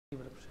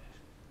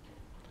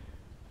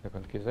É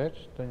quando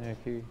quiseres, tenho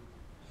aqui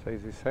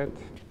 6 e 7.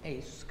 É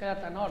isso, se calhar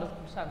está na hora de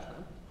começarmos,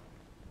 não?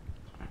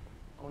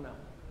 Ou não?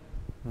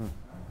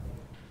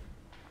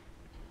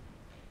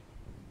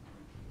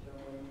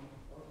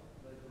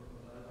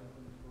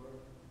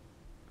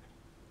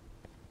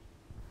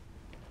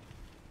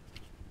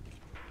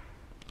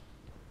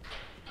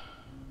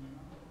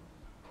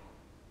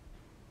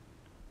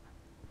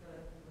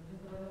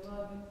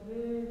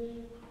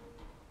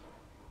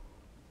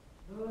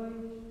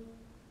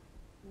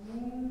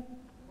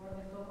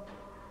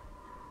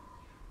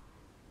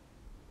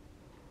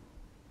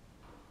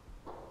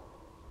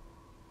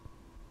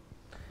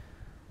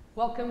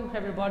 Welcome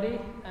everybody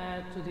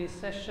to this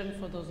session.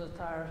 For those that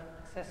are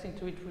accessing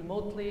to it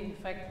remotely, in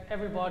fact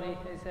everybody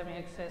is having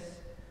access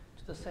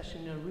to the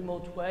session in a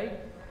remote way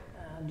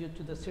due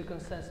to the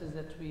circumstances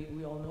that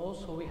we all know.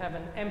 So we have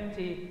an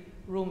empty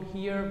room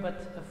here,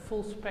 but a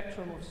full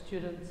spectrum of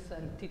students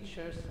and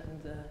teachers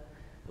and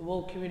the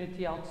whole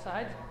community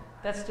outside.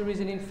 That's the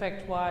reason, in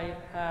fact, why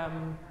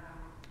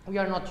we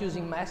are not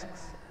using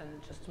masks,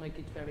 and just to make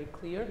it very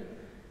clear.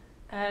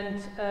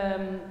 And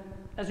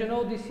as you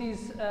know, this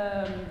is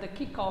the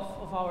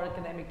kickoff of our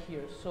academic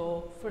year.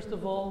 So first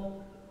of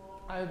all,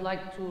 I would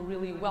like to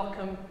really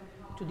welcome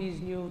to this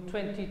new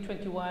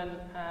 2021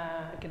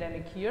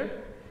 academic year.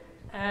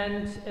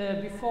 And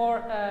before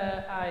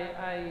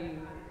I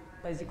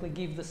basically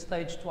give the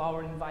stage to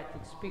our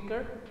invited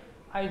speaker,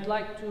 I'd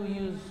like to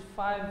use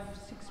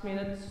 5-6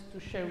 minutes to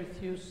share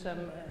with you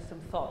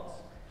some thoughts.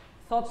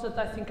 Thoughts that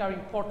I think are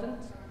important,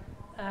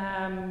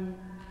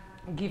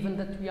 given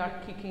that we are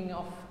kicking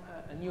off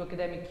a new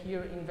academic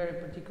year in very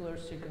particular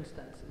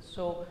circumstances.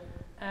 So,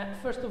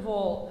 first of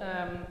all,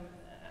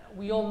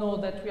 we all know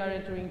that we are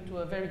entering into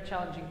a very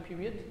challenging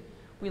period.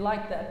 We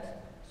like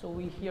that. So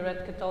we here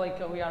at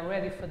Católica, we are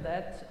ready for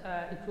that.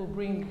 It will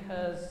bring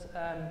us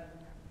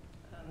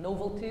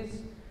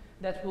novelties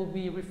that will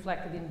be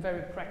reflected in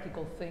very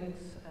practical things,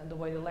 and the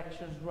way the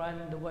lectures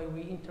run, the way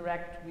we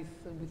interact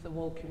with the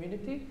whole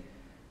community.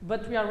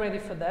 But we are ready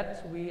for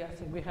that. I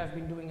think we have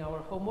been doing our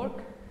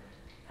homework.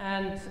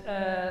 And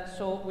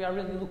so we are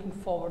really looking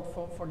forward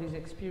for this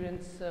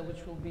experience,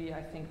 which will be,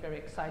 I think, very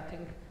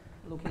exciting,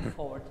 looking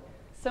forward.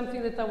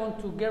 Something that I want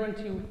to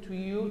guarantee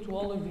to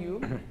all of you,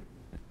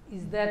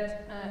 is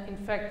that, in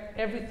fact,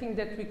 everything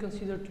that we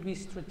consider to be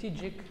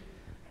strategic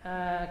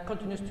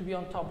continues to be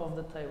on top of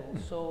the table.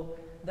 So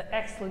the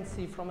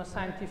excellency from a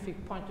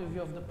scientific point of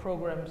view of the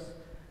programs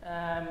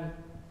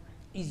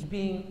is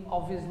being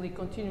obviously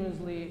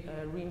continuously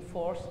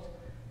reinforced.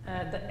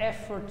 The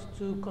effort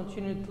to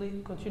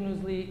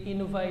continuously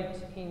innovate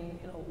in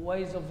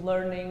ways of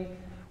learning,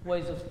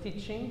 ways of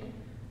teaching.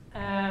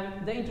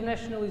 The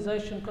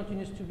internationalization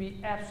continues to be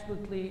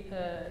absolutely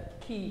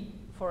key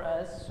for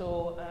us.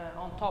 So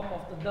on top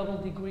of the double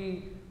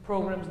degree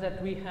programs that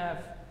we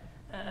have,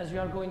 as you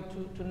are going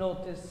to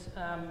notice,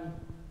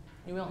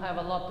 you will have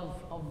a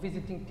lot of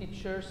visiting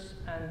teachers,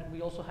 and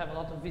we also have a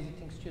lot of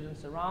visiting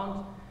students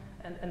around,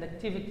 and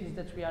activities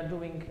that we are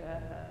doing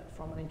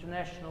from an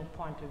international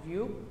point of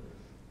view.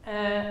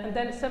 And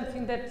then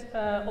something that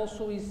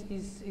also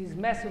is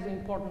massively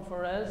important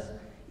for us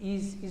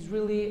is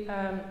really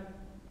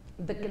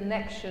the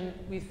connection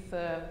with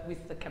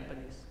the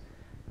companies.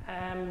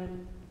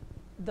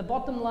 The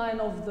bottom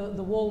line of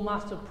the whole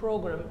master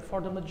program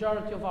for the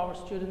majority of our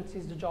students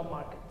is the job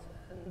market.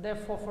 And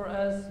therefore, for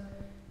us,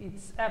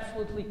 it's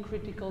absolutely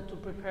critical to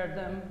prepare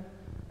them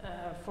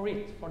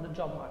for the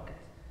job market.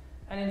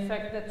 And in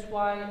fact, that's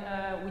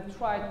why we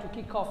try to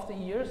kick off the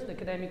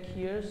academic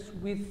years,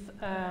 with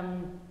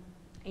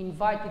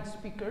invited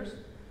speakers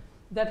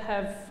that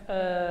have,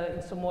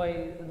 in some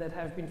way, that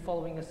have been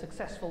following a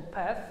successful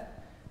path,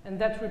 and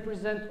that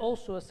represent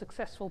also a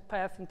successful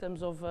path in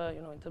terms of,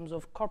 in terms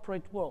of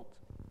corporate world.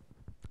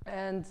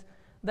 And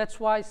that's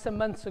why some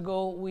months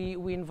ago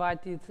we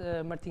invited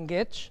Martim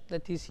Guedes,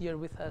 that is here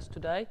with us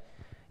today.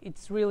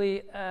 It's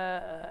really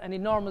an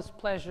enormous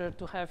pleasure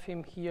to have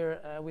him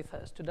here with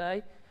us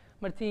today.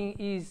 Martim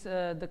is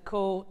the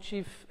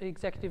co-chief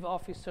executive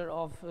officer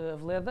of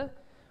Aveleda,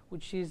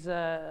 which is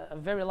a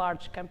very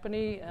large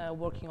company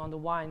working on the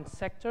wine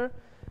sector.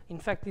 In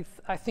fact,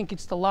 I think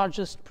it's the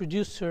largest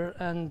producer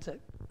and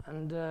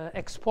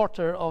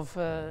exporter of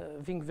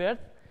vinho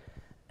verde,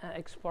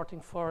 exporting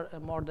for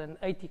more than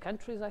 80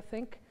 countries, I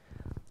think.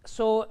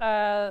 So,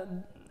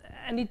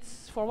 and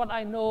it's, for what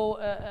I know,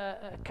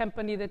 a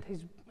company that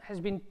has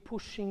been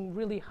pushing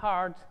really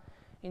hard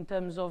in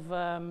terms of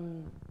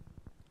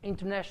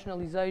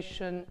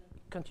internationalization,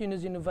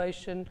 continuous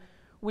innovation,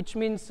 which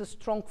means a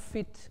strong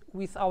fit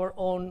with our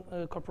own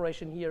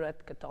corporation here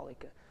at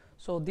Católica.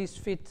 So this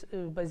fit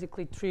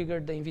basically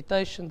triggered the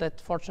invitation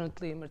that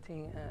fortunately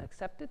Martim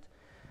accepted.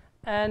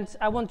 And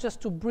I want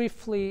just to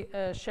briefly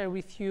share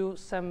with you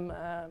some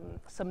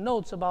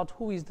notes about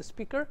who is the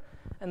speaker,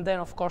 and then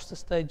of course the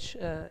stage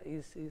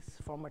is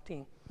for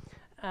Martim.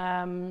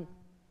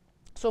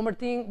 So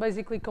Martim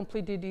basically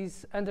completed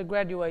his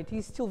undergraduate.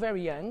 He's still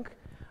very young,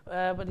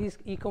 but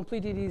he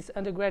completed his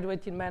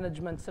undergraduate in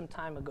management some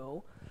time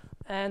ago.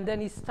 And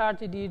then he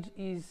started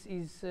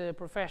his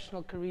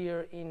professional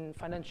career in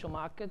financial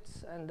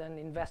markets and then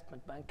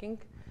investment banking.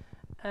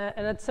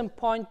 And at some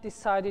point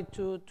decided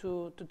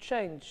to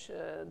change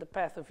the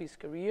path of his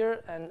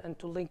career and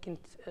to link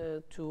it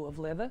to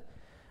Aveleda.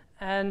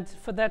 And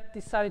for that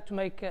decided to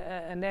make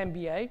an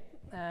MBA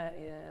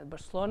in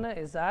Barcelona,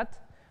 ESAT,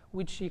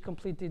 which he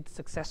completed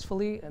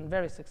successfully and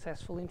very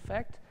successfully in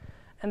fact.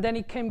 And then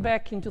he came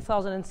back in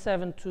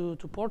 2007 to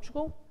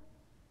Portugal,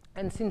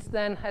 and since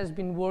then has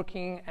been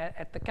working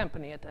at the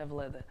company at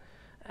Aveleda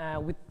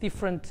with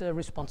different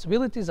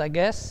responsibilities, I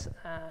guess,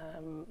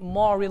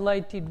 more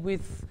related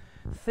with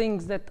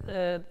things that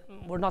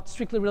were not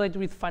strictly related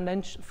with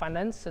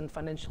finance and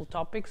financial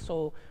topics,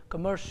 so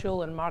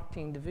commercial and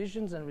marketing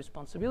divisions and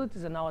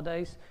responsibilities, and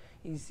nowadays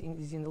is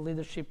in the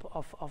leadership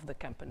of the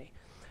company.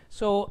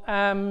 So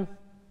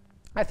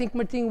I think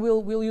Martin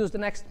will use the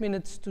next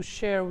minutes to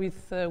share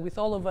with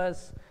all of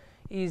us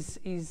his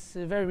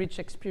very rich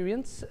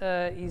experience,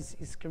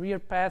 his career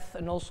path,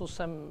 and also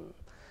some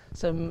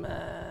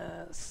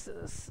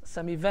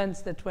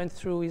events that went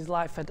through his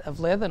life at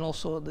Aveleda, and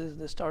also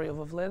the story of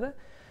Aveleda.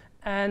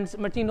 And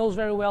Martin knows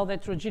very well the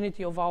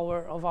heterogeneity of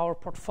our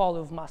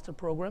portfolio of master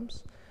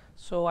programs.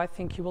 So I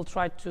think he will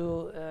try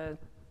to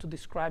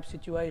describe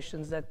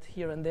situations that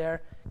here and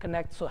there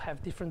connect, so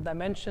have different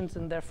dimensions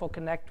and therefore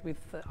connect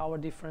with our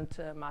different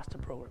master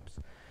programs.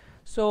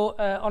 So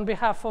on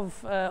behalf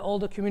of all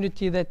the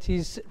community that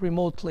is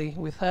remotely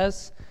with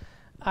us,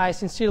 I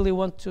sincerely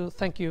want to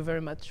thank you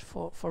very much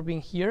for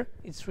being here.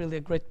 It's really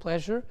a great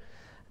pleasure.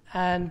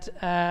 And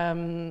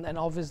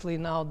obviously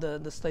now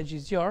the stage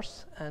is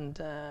yours, and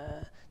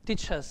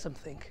teach us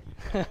something.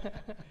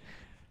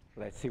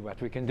 Let's see what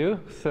we can do.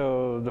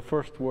 So the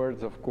first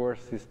words, of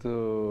course, is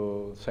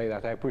to say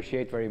that I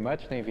appreciate very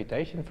much the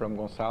invitation from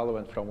Gonçalo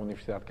and from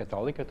Universidade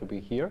Católica to be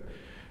here,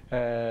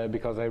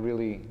 because I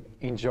really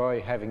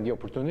enjoy having the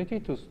opportunity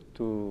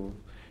to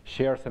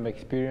share some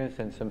experience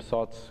and some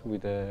thoughts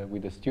with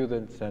the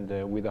students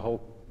and with the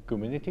whole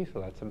community.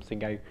 So that's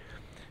something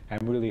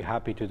I'm really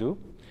happy to do.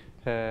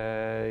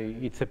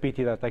 It's a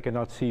pity that I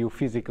cannot see you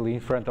physically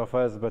in front of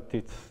us, but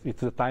it's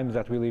the times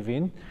that we live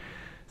in.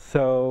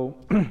 So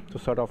to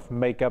sort of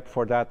make up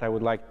for that, I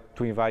would like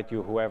to invite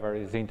you, whoever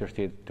is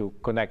interested, to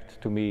connect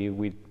to me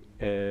with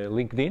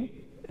LinkedIn,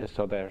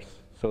 so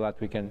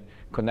that we can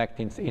connect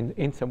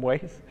in some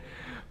ways.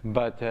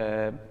 But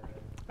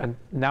and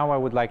now I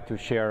would like to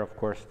share, of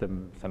course,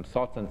 some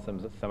thoughts and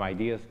some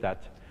ideas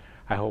that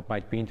I hope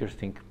might be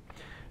interesting.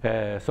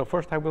 So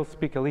first I will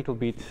speak a little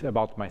bit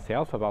about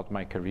myself, about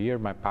my career,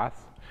 my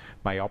path,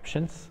 my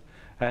options,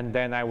 and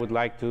then I would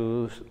like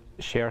to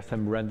share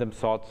some random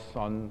thoughts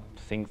on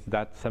things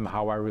that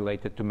somehow are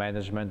related to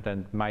management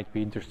and might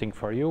be interesting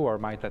for you, or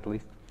might at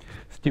least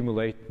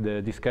stimulate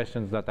the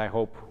discussions that I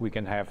hope we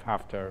can have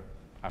after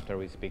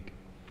we speak.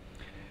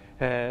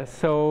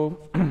 So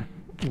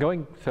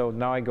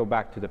now I go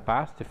back to the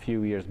past, a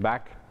few years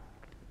back,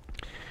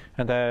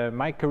 and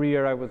my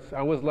career, I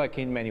was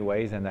lucky in many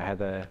ways, and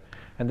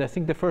I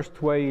think the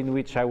first way in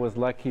which I was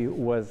lucky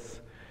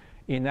was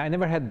I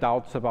never had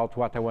doubts about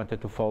what I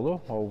wanted to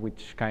follow or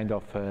which kind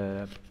of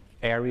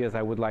areas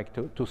I would like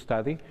to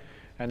study,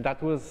 and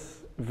that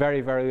was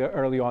very, very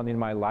early on in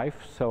my life.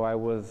 So I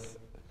was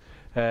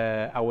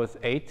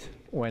 8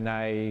 when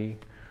I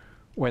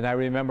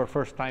remember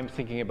first time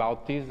thinking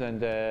about this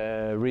and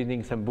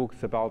reading some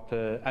books about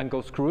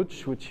Uncle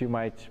Scrooge, which you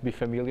might be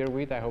familiar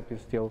with. I hope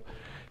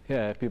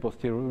people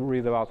still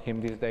read about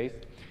him these days.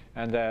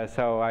 And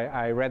so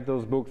I read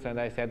those books and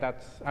I said,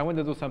 I want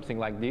to do something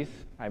like this.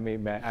 I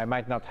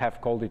might not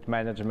have called it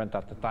management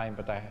at the time,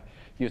 but I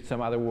used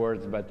some other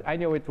words, but I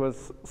knew it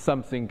was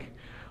something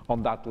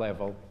on that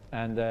level.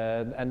 And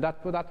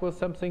that was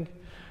something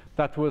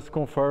that was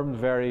confirmed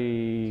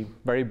very,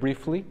 very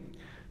briefly.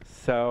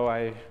 So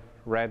I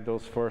read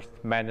those first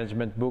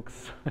management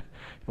books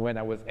when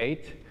I was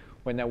 8.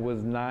 When I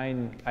was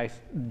 9,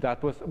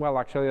 that was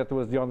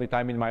the only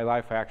time in my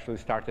life I actually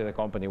started a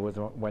company, was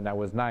when I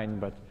was 9,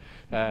 but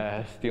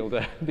still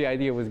the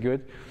idea was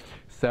good.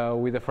 So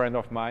with a friend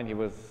of mine, he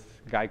was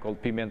a guy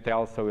called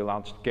Pimentel, so we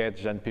launched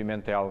Guedes and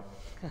Pimentel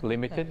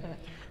Limited.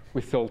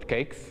 We sold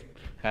cakes,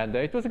 and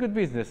it was a good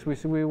business.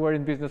 We were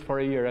in business for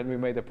a year, and we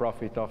made a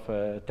profit of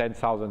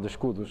 10,000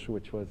 escudos,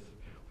 which was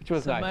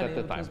nice at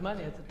the time. It was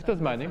money at the time. It was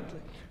money. Definitely.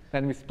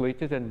 Then we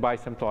split it and buy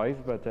some toys,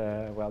 but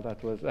well,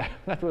 that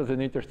was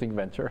an interesting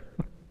venture.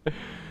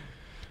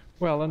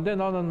 Well, and then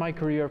on my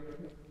career,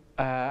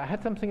 I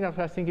had something that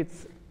I think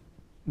it's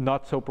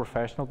not so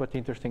professional, but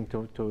interesting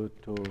to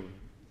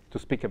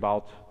speak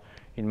about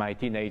in my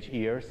teenage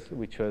years,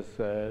 which was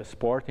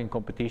sport in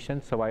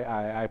competition. So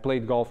I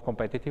played golf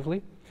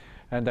competitively,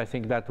 and I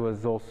think that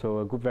was also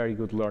a very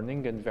good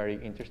learning and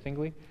very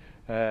interestingly.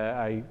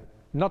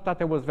 Not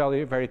that I was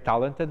very, very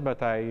talented,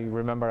 but I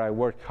remember I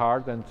worked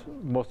hard, and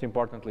most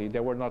importantly,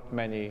 there were not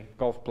many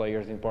golf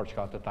players in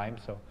Portugal at the time,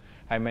 so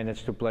I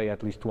managed to play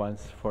at least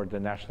once for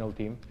the national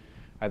team.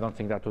 I don't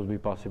think that would be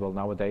possible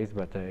nowadays,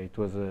 but it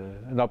was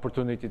an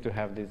opportunity to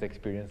have this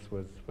experience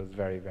was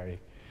very, very,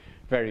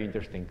 very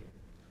interesting.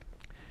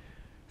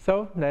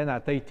 So then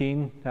at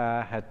 18,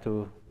 I had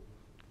to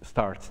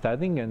start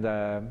studying, and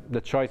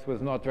the choice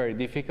was not very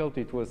difficult.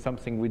 It was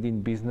something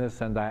within business,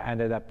 and I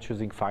ended up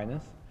choosing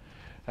finance.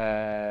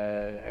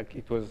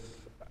 It was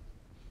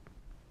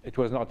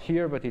not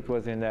here, but it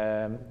was in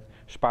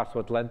Espaço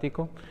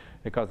Atlântico,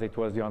 because it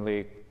was the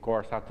only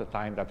course at the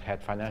time that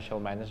had financial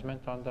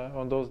management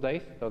on those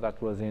days. So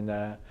that was in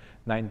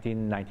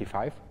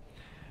 1995.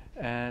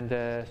 And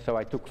so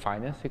I took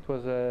finance. It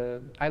was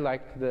I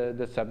liked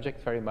the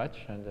subject very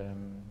much, and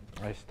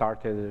I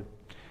started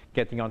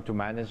getting onto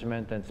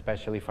management, and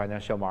especially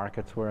financial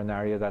markets were an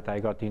area that I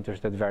got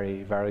interested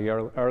very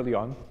early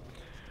on.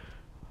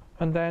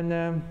 And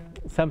then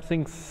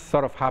something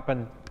sort of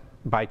happened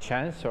by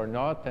chance or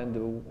not,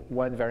 and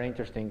one very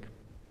interesting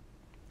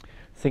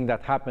thing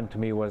that happened to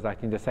me was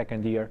that in the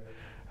second year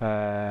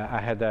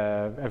I had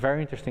a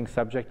very interesting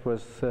subject,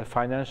 was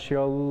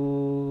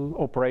financial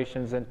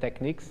operations and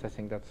techniques. I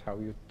think that's how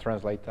you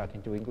translate that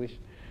into English.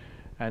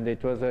 And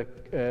it was a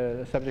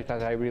subject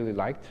that I really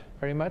liked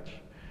very much,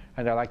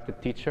 and I liked the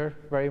teacher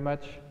very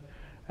much.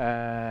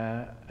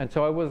 And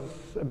so I was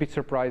a bit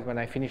surprised when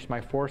I finished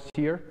my fourth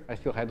year. I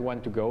still had one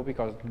to go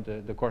because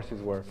the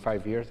courses were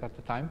 5 years at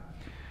the time.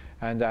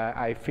 And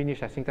I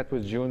finished, I think that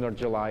was June or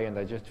July, and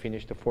I just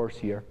finished the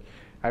fourth year.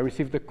 I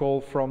received a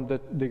call from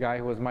the guy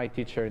who was my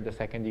teacher in the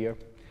second year,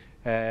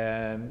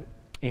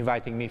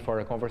 inviting me for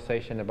a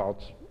conversation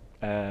about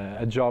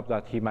a job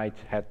that he might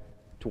have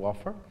to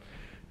offer.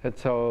 And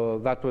so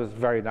that was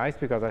very nice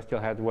because I still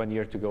had 1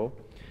 year to go.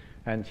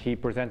 And he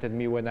presented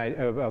me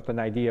about an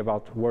idea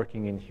about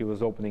working in, he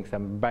was opening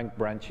some bank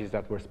branches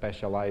that were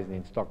specialized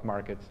in stock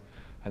markets.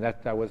 And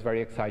I was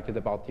very excited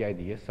about the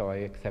idea, so I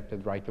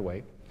accepted right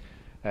away.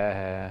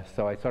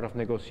 So I sort of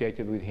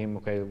negotiated with him,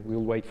 okay,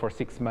 we'll wait for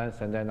 6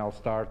 months and then I'll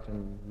start,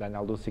 and then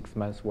I'll do 6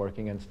 months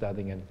working and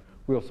studying, and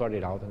we'll sort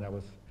it out, and I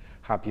was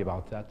happy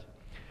about that.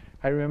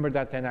 I remember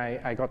that then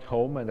I got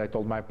home and I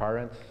told my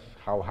parents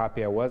how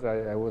happy I was.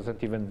 I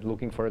wasn't even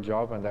looking for a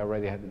job, and I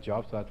already had a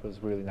job, so that was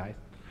really nice.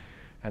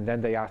 And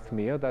then they asked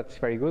me, oh, that's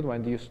very good,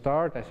 when do you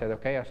start? I said,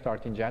 okay, I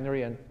start in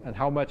January, and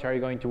how much are you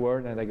going to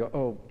earn? And they go,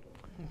 oh,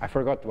 I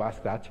forgot to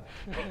ask that.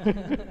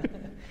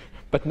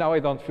 But now I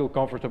don't feel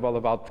comfortable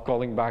about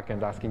calling back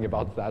and asking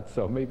about that,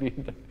 so maybe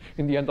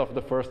in the end of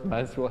the first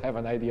month we'll have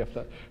an idea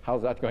of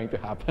how's that going to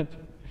happen.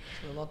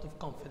 So a lot of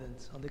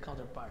confidence on the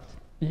counterpart.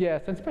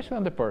 Yes, and especially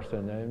on the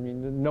person. I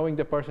mean, knowing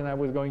the person I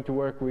was going to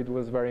work with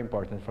was very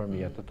important for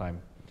me at the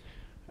time.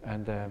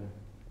 And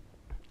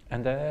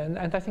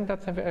I think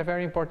that's a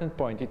very important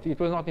point. It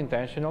was not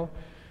intentional,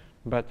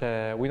 but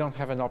we don't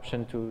have an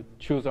option to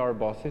choose our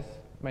bosses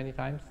many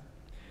times.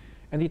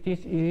 And it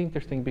is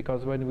interesting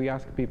because when we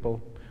ask people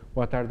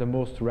what are the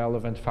most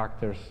relevant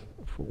factors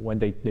when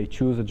they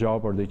choose a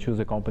job or they choose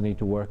a company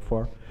to work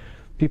for,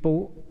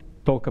 people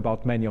talk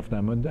about many of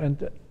them.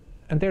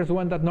 And there's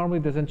one that normally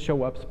doesn't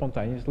show up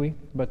spontaneously,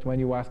 but when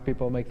you ask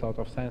people, it makes a lot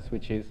of sense,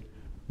 which is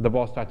the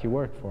boss that you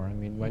work for. I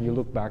mean, when you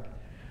look back,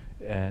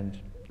 and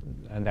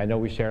I know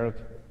we shared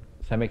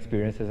some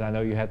experiences. I know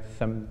you had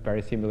some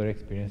very similar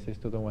experiences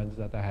to the ones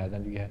that I had,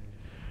 and you had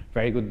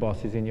very good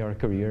bosses in your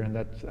career, and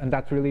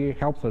that really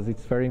helps us.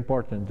 It's very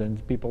important,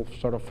 and people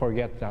sort of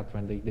forget that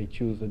when they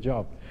choose a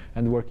job.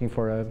 And working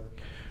for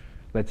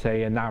let's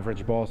say, an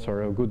average boss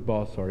or a good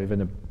boss or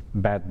even a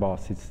bad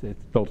boss, it's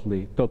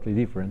totally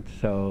different.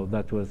 So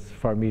that was,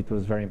 for me, it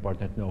was very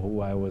important to know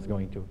who I was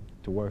going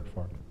to work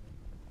for.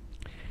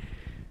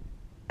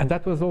 And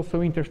that was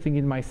also interesting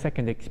in my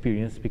second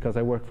experience because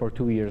I worked for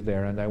 2 years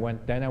there, and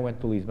then I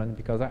went to Lisbon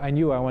because I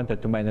knew I wanted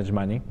to manage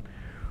money.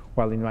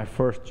 While in my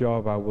first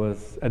job, I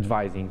was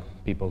advising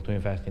people to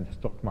invest in the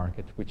stock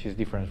market, which is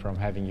different from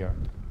having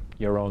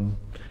your own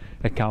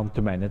account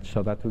to manage.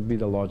 So that would be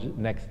the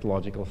next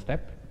logical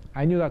step.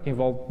 I knew that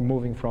involved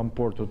moving from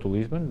Porto to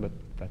Lisbon, but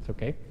that's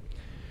okay.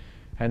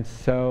 And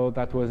so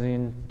that was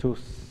in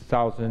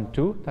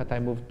 2002 that I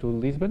moved to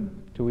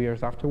Lisbon, 2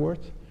 years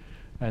afterwards.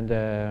 And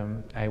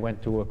I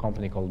went to a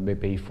company called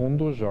BPI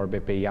Fundos, or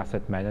BPI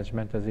Asset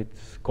Management as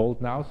it's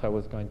called now. So I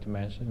was going to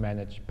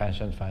manage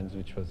pension funds,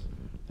 which was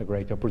a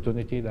great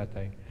opportunity that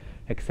I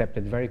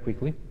accepted very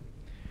quickly.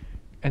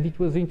 And it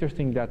was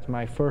interesting that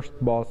my first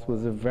boss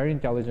was a very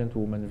intelligent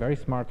woman, very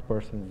smart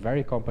person,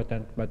 very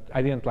competent, but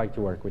I didn't like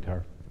to work with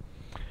her.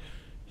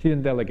 She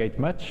didn't delegate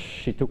much.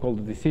 She took all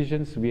the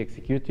decisions, we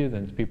executed,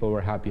 and people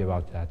were happy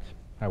about that.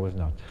 I was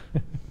not.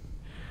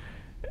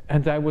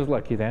 And I was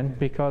lucky then,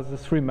 because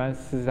 3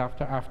 months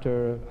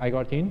after I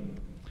got in,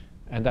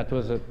 and that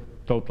was a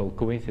total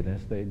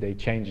coincidence, they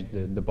changed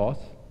the boss.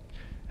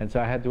 And so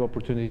I had the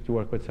opportunity to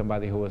work with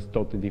somebody who was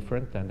totally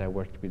different, and I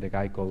worked with a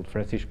guy called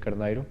Francisco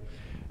Carneiro,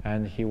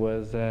 and he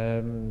was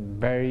a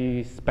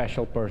very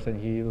special person.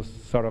 He was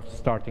sort of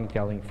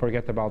telling,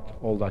 forget about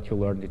all that you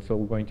learned, it's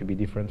all going to be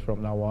different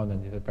from now on,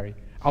 and it's a very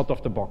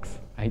out-of-the-box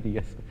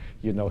ideas.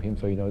 You know him,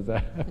 so you know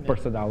the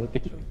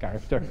personality,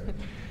 character.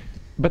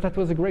 But that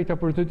was a great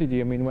opportunity.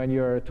 I mean, when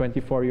you're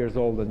 24 years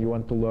old and you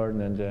want to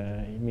learn, and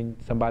I mean,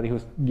 somebody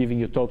who's giving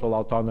you total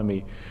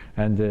autonomy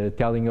and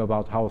telling you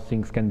about how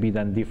things can be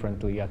done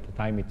differently at the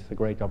time, it's a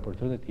great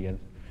opportunity. And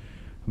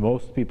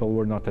most people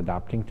were not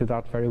adapting to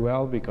that very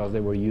well because they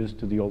were used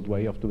to the old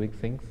way of doing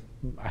things.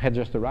 I had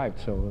just arrived,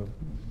 so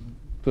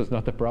it was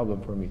not a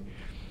problem for me.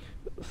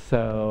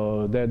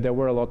 So there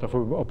were a lot of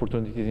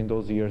opportunities in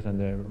those years,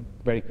 and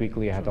very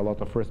quickly I had a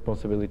lot of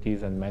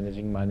responsibilities and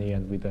managing money,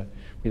 and with a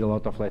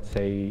lot of, let's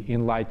say,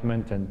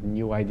 enlightenment and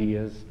new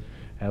ideas,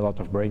 and a lot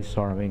of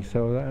brainstorming.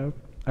 So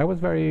I was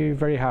very,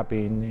 very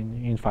happy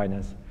in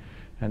finance,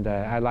 and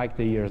I liked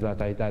the years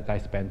that I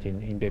spent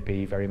in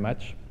BPI very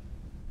much.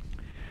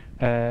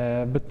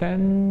 But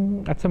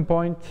then at some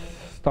point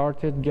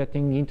started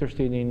getting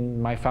interested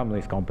in my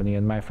family's company,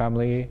 and my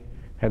family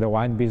had a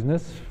wine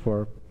business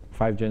for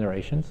 5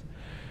 generations,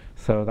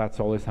 so that's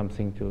always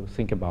something to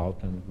think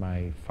about. And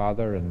my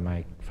father and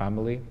my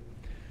family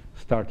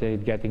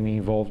started getting me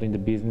involved in the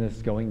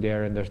business, going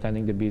there,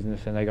 understanding the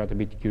business, and I got a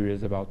bit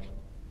curious about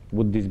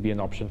would this be an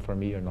option for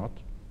me or not.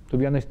 To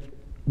be honest,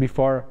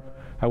 before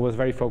I was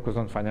very focused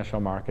on financial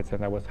markets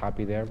and I was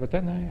happy there, but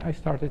then I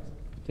started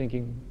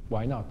thinking,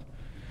 why not?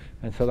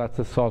 And so that's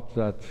a thought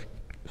that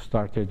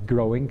started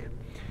growing,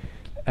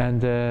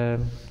 and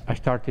I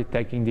started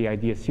taking the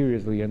idea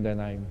seriously, and then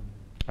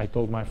I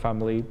told my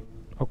family,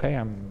 okay,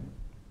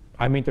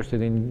 I'm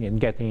interested in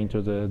getting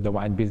into the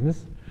wine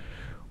business.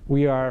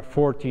 We are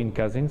 14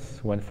 cousins,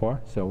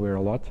 1-4, so we're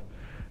a lot.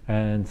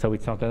 And so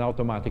it's not an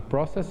automatic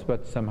process,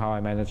 but somehow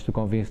I managed to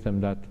convince them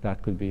that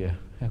that could be a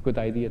good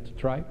idea to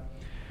try.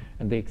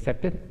 And they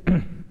accepted.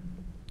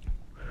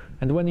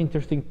 And one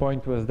interesting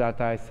point was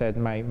that I said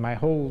my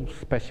whole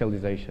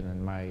specialization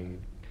and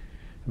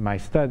my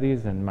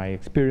studies and my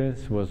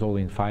experience was all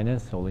in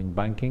finance, all in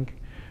banking.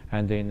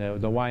 And in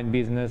the wine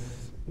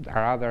business, there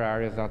are other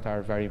areas that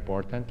are very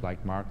important,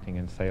 like marketing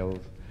and sales.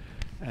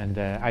 And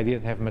I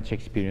didn't have much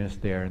experience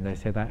there. And I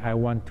said, I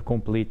want to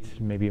complete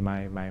maybe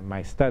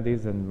my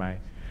studies and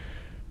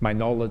my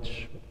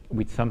knowledge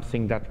with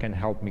something that can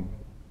help me,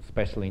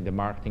 especially in the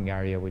marketing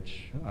area,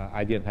 which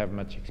I didn't have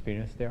much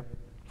experience there.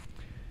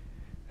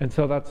 And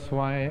so that's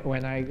why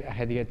when I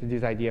had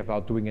this idea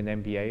about doing an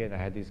MBA, and I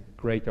had this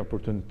great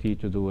opportunity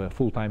to do a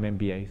full-time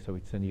MBA. So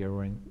it's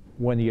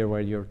 1 year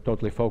where you're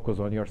totally focused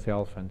on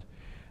yourself,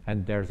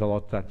 and there's a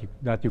lot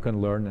that you can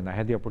learn. And I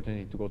had the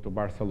opportunity to go to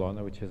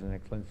Barcelona, which is an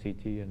excellent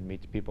city, and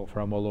meet people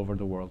from all over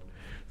the world.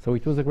 So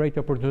it was a great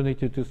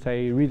opportunity to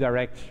say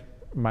redirect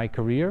my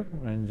career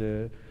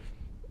and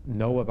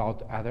know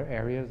about other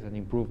areas and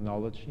improve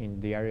knowledge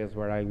in the areas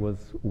where I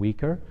was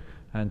weaker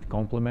and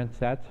complement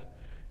that.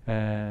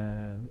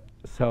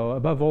 So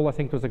above all, I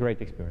think it was a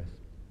great experience.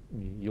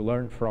 You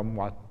learn from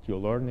what you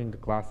learn in the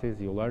classes,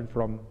 you learn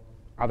from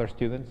other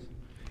students,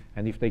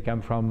 and if they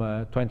come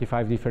from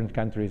 25 different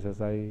countries,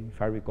 if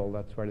I recall,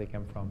 that's where they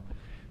come from.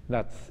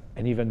 That's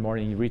an even more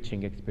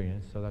enriching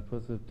experience. So that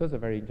was a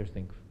very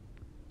interesting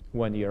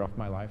 1 year of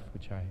my life,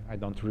 which I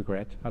don't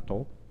regret at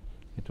all.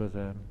 It was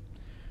a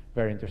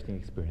very interesting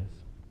experience.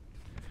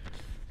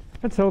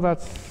 And so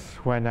that's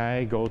when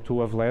I go to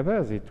Aveleda,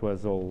 as it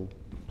was all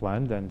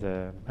planned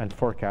and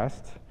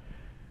forecast.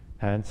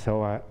 And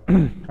so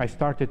I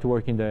started to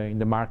work in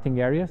the marketing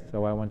area.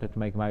 So I wanted to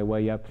make my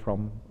way up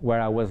from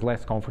where I was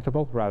less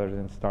comfortable, rather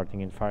than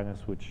starting in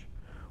finance, which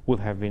would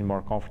have been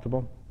more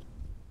comfortable.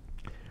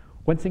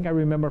 One thing I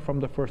remember from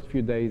the first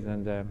few days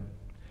and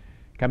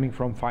coming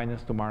from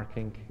finance to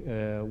marketing,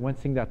 one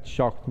thing that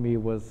shocked me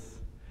was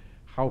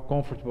how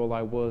comfortable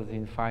I was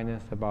in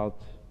finance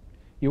about,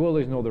 you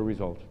always know the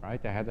result,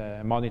 right? I had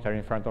a monitor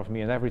in front of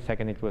me, and every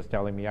second it was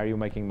telling me, are you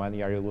making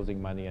money, are you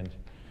losing money, and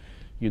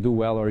you do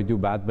well or you do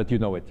bad, but you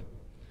know it.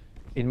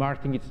 In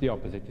marketing, it's the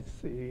opposite.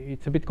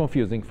 It's a bit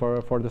confusing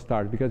for the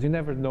start, because you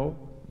never know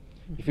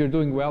if you're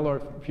doing well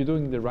or if you're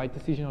doing the right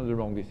decision or the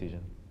wrong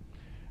decision.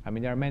 I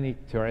mean, there are many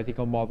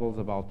theoretical models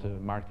about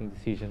marketing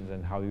decisions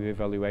and how you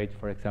evaluate,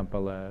 for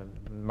example, a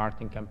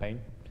marketing campaign.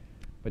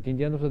 But in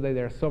the end of the day,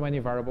 there are so many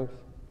variables.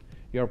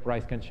 Your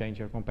price can change,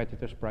 your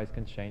competitor's price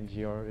can change,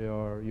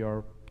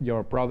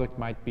 your product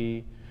might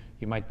be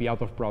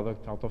out of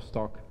product, out of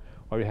stock,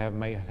 or you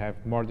may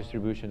have more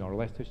distribution or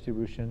less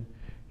distribution.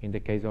 In the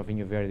case of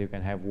Vinho Verde, you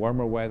can have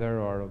warmer weather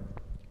or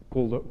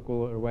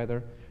cooler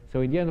weather.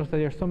 So in the end of the day,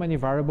 there are so many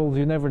variables,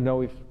 you never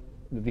know if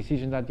the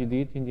decision that you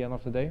did in the end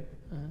of the day,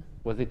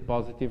 was it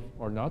positive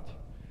or not?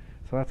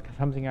 So that's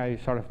something I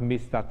sort of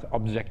miss, that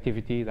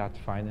objectivity that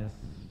finance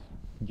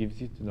gives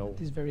you to know.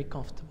 It is very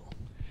comfortable.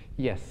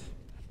 Yes.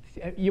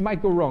 You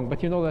might go wrong,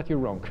 but you know that you're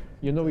wrong.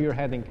 You know you're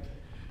heading.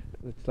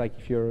 It's like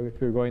if you're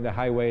going the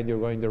highway and you're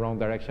going the wrong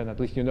direction, at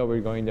least you know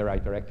we're going in the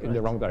right direction, in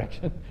the wrong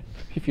direction.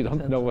 If you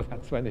don't know,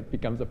 that's when it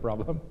becomes a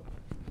problem.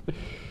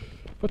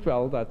 But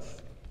well, that's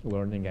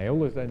learning. I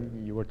always,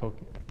 and you were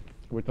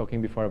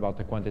talking before about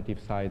the quantitative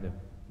side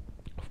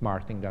of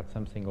marketing. That's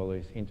something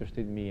always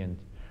interested me, and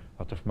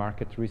a lot of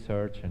market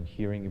research and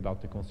hearing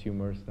about the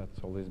consumers.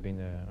 That's always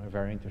been a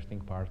very interesting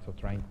part. So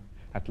trying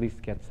at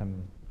least get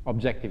some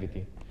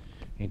objectivity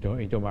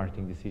into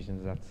marketing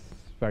decisions. That's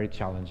very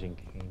challenging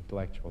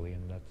intellectually,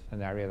 and that's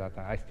an area that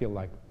I still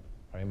like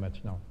very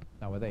much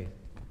nowadays.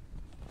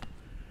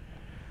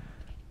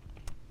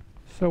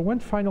 So one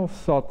final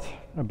thought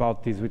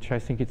about this, which I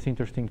think it's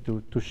interesting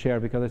to share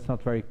because it's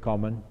not very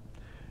common.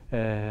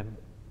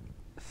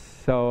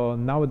 So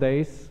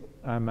nowadays,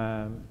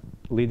 I'm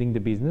leading the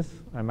business.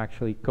 I'm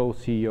actually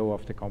co-CEO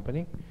of the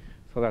company.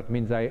 So that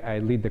means I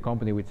lead the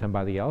company with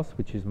somebody else,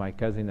 which is my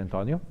cousin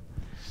Antonio.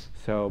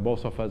 So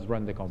both of us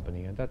run the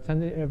company. And that's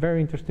a very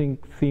interesting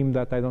theme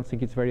that I don't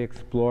think it's very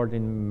explored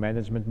in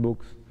management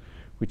books,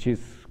 which is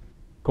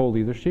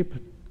co-leadership.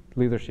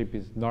 Leadership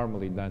is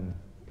normally done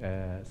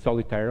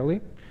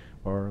solitarily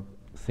or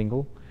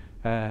single.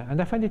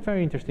 And I find it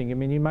very interesting. I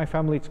mean, in my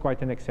family, it's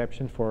quite an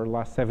exception. For the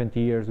last 70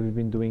 years, we've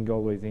been doing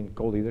always in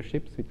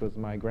co-leaderships. It was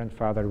my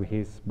grandfather with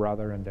his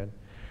brother, and then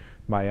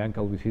my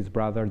uncle with his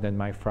brother, then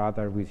my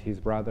father with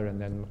his brother,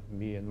 and then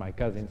me and my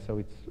cousin. So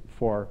it's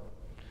four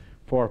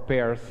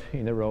pairs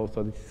in a row.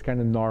 So this is kind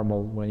of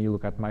normal when you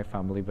look at my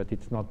family, but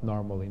it's not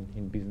normal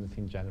in business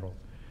in general.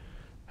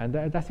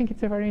 And I think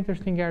it's a very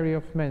interesting area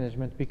of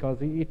management because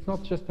it's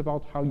not just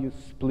about how you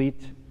split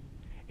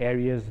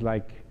areas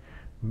like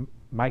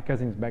my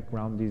cousin's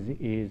background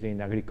is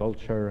in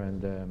agriculture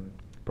and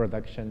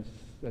productions,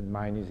 and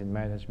mine is in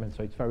management.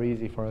 So it's very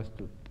easy for us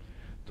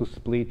to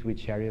split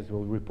which areas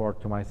will report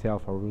to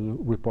myself or will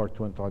report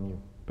to Antonio.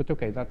 But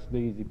okay, that's the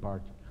easy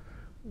part.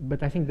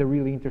 But I think the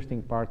really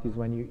interesting part is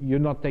when you're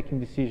not taking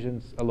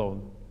decisions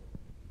alone.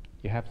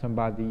 You have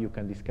somebody you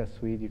can discuss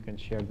with, you can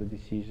share the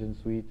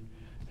decisions with,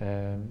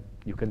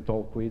 you can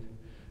talk with.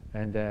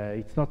 And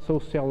it's not so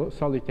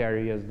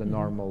solitary as the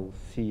normal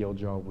CEO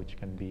job, which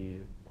can be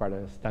quite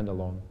a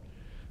standalone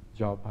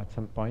job at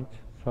some point.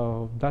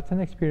 So that's an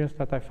experience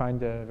that I find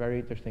very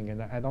interesting,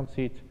 and I don't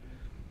see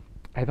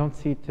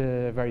it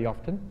very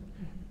often.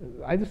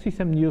 I do see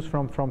some news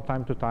from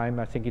time to time.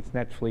 I think it's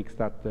Netflix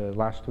that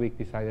last week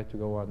decided to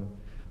go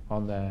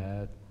on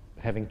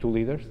having two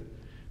leaders,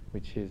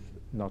 which is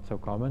not so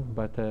common,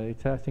 but I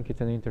think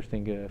it's an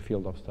interesting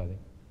field of study.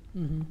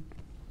 Mm-hmm.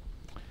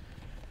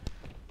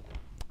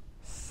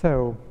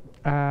 So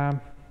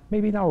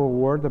maybe now a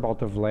word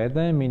about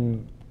Aveleda. I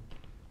mean,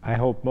 I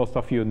hope most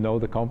of you know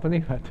the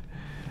company,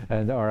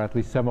 or at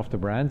least some of the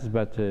brands,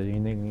 but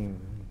in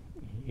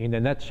a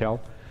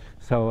nutshell,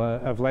 so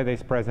Aveleda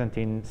is present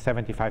in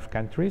 75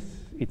 countries.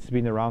 It's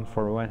been around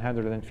for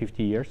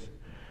 150 years.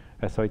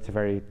 So it's a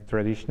very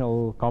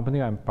traditional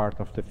company. I'm part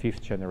of the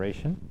 5th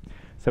generation.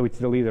 So it's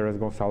the leader, as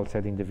Gonçalo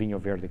said, in the Vinho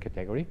Verde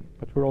category.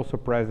 But we're also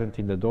present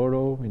in the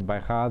Douro, in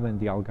Bairrada, and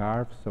the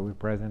Algarve. So we're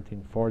present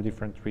in 4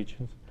 different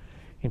regions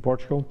in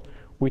Portugal.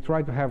 We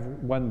try to have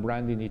one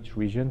brand in each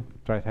region,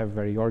 try to have a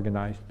very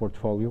organized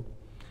portfolio.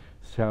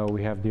 So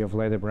we have the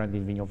Aveleda brand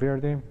in Vinho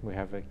Verde. We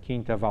have a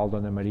Quinta Val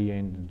Dona Maria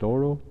in the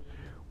Douro.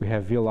 We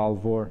have Vila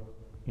Alvor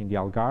in the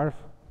Algarve,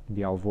 in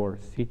the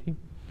Alvor city.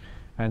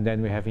 And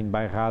then we have in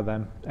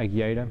Bairrada,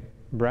 Agueira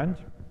brand.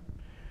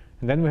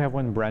 And then we have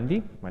one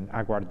brandy, one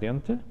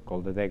aguardente,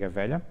 called the Dega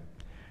Velha.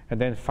 And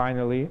then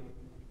finally,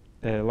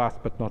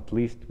 last but not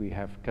least, we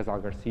have Casal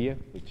Garcia,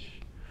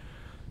 which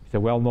is a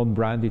well-known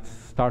brand. It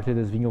started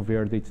as Vinho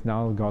Verde. It's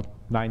now got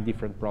 9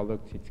 different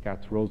products. It's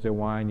got rosé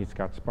wine, it's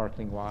got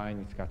sparkling wine,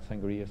 it's got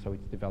sangria, so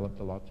it's developed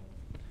a lot.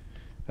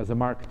 As a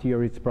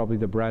marketeer, it's probably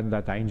the brand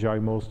that I enjoy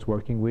most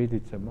working with.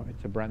 It's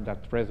a brand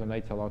that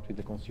resonates a lot with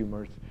the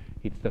consumers.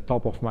 It's the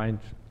top of mind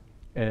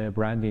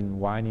brand in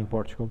wine in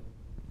Portugal.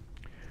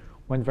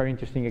 One very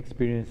interesting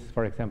experience,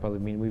 for example, I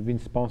mean, we've been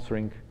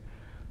sponsoring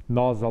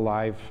Nós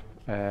Alive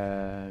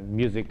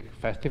music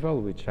festival,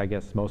 which I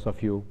guess most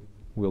of you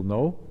will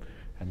know,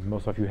 and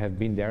most of you have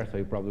been there, so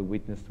you probably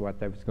witnessed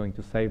what I was going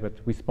to say. But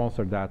we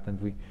sponsored that,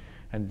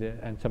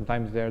 and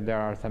sometimes there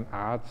are some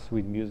ads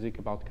with music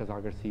about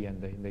Casal Garcia,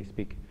 and they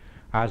speak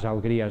Haja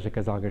Alegria, Haja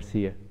Casal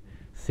Garcia,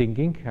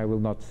 singing. I will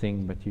not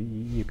sing, but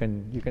you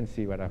can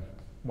see what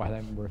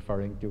I'm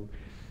referring to.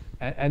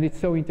 And it's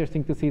so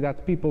interesting to see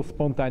that people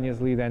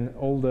spontaneously, then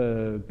all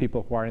the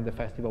people who are in the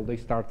festival, they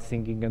start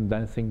singing and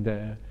dancing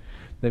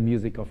the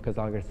music of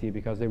Casal Garcia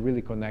because they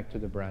really connect to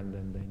the brand,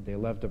 and they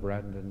love the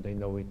brand, and they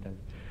know it,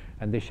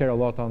 and they share a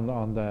lot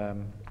on the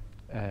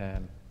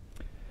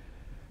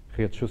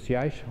redes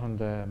sociais, on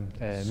the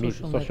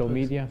social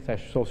media,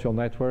 social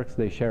networks.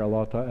 They share a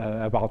lot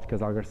about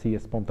Casal Garcia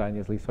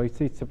spontaneously. So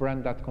it's a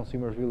brand that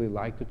consumers really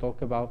like to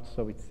talk about.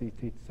 So it's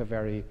a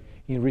very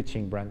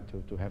enriching brand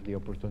to have the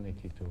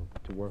opportunity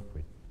to work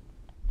with.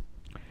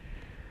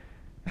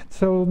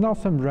 So now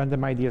some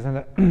random ideas,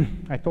 and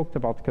I talked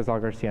about Casal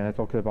Garcia and I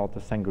talked about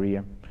the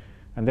sangria,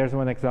 and there's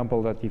one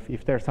example that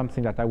if there's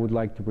something that I would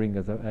like to bring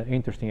as an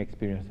interesting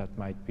experience that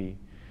might be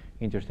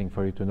interesting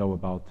for you to know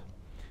about.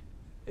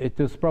 It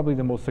was probably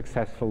the most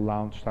successful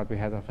launch that we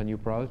had of a new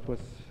product was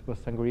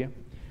sangria,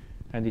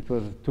 and it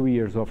was 2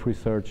 years of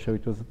research, so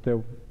it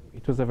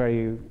was a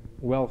very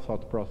well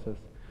thought process.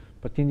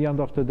 But in the end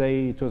of the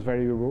day, it was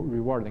very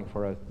rewarding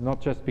for us,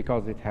 not just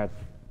because it had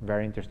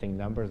very interesting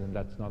numbers, and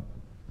that's not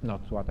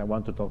what I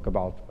want to talk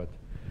about, but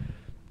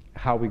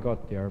how we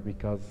got there,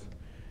 because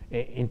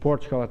In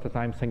Portugal at the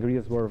time,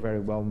 sangrias were very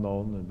well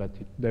known, but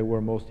they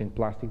were most in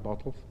plastic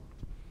bottles.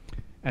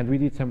 And we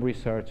did some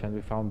research and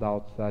we found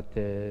out that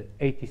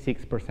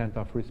 86%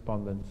 of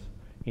respondents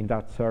in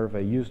that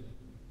survey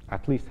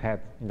at least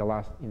had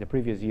in the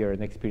previous year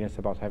an experience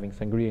about having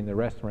sangria in the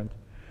restaurant,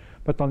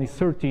 but only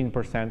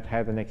 13%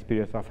 had an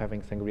experience of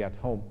having sangria at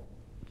home.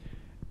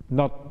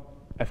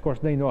 Of course,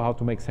 they know how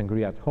to make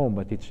sangria at home,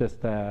 but it's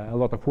just a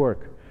lot of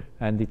work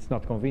and it's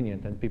not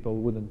convenient and people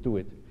wouldn't do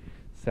it.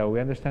 So we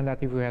understand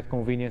that if we had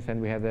convenience and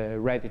we had a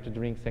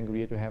ready-to-drink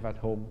sangria to have at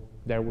home,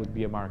 there would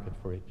be a market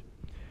for it.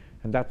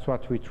 And that's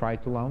what we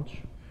tried to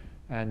launch.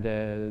 And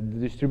the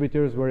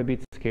distributors were a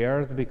bit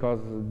scared because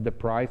the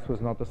price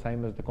was not the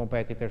same as the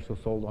competitors who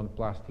sold on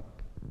plastic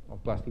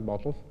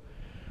bottles.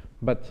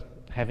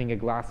 But having a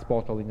glass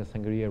bottle in the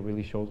sangria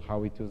really showed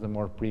how it was a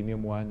more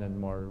premium one and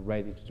more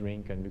ready to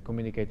drink, and we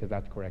communicated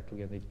that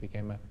correctly, and it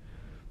became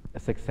a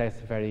success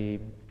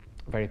very,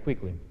 very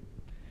quickly.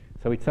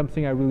 So it's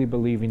something I really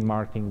believe in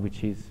marketing,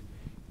 which is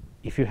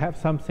if you have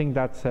something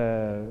that's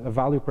a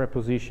value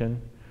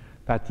proposition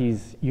that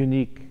is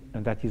unique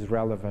and that is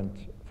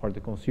relevant for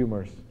the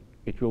consumers,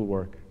 it will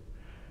work.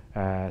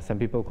 Some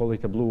people call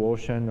it a blue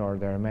ocean, or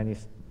there are many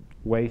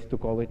ways to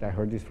call it. I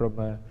heard this from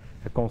a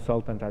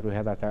consultant that we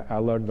had that I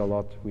learned a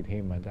lot with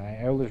him, and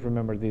I always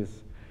remember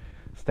this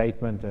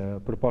statement,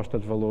 proposta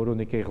de valor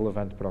única e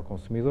relevante para o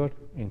consumidor.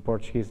 In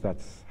Portuguese,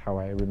 that's how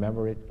I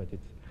remember it, but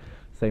it's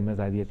same as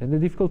I did. And the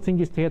difficult thing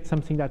is to get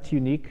something that's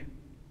unique,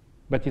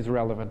 but is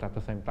relevant at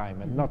the same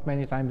time. And not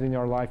many times in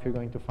your life you're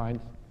going to find,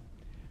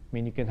 I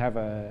mean, you can have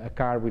a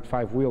car with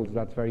 5 wheels,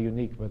 that's very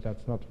unique, but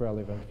that's not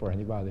relevant for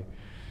anybody.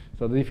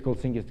 So the difficult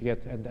thing is to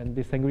get, and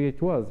this sangria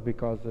it was,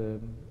 because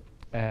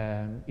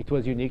it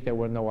was unique. There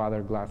were no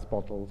other glass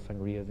bottle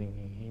sangrias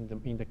in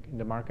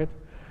the market.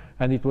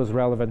 And it was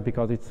relevant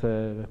because it's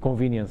a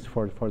convenience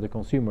for the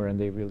consumer, and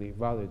they really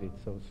valued it.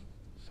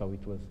 So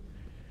it was.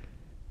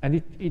 And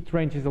it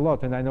ranges a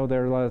lot, and I know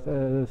there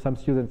are some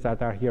students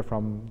that are here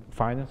from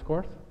finance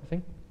course, I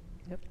think.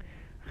 Yep.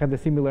 I had a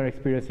similar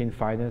experience in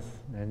finance,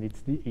 and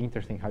it's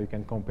interesting how you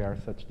can compare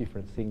such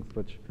different things.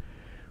 But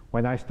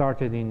when I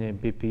started in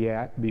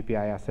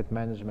BPI Asset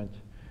Management,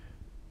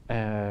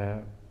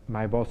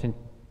 my boss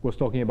was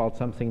talking about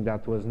something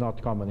that was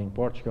not common in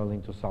Portugal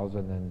in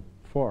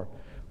 2004,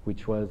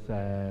 which was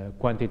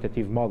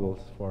quantitative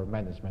models for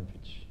management,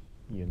 which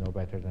you know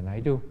better than I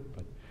do.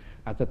 But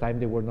at the time,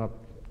 they were not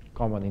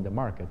common in the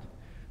market.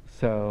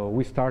 So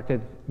we started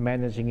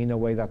managing in a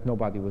way that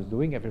nobody was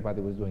doing.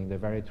 Everybody was doing the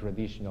very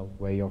traditional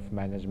way of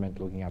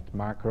management, looking at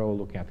macro,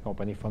 looking at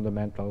company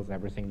fundamentals,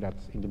 everything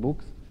that's in the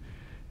books.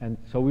 And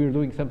so we were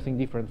doing something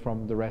different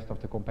from the rest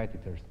of the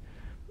competitors.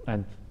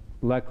 And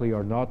luckily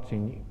or not,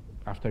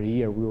 after a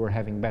year, we were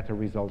having better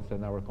results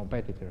than our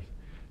competitors.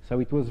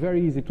 So it was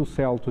very easy to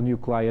sell to new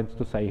clients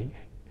to say,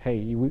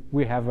 hey,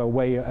 we have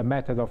a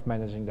method of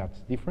managing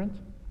that's different,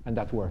 and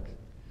that works.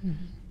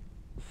 Mm-hmm.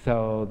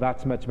 So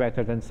that's much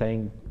better than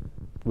saying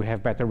we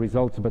have better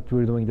results, but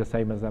we're doing the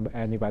same as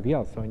anybody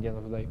else. So in the end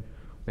of the day,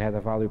 we had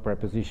a value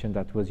proposition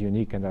that was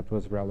unique and that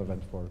was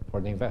relevant for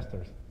the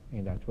investors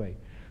in that way.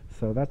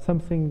 So that's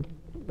something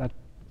that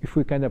if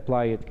we can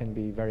apply, it can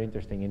be very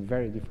interesting in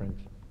very different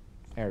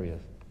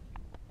areas.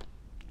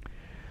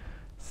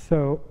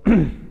 So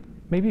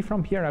maybe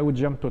from here I would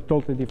jump to a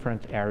totally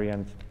different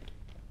area,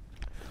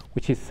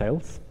 which is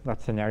sales.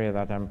 That's an area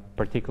that I'm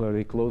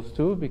particularly close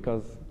to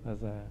because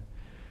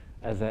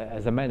as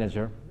a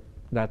manager,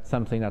 that's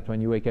something that when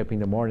you wake up in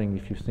the morning,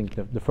 if you think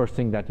the first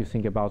thing that you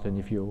think about, and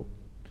if you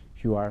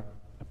are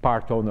a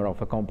part owner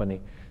of a company,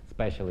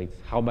 especially,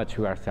 it's how much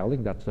you are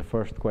selling. That's the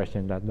first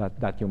question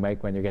that you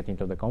make when you get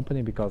into the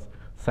company, because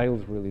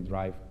sales really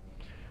drive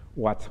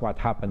what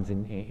happens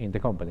in the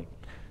company.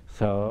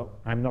 So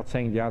I'm not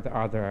saying the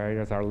other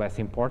areas are less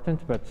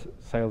important, but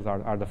sales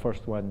are the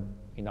first one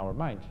in our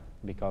mind,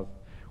 because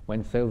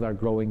when sales are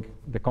growing,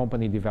 the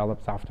company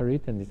develops after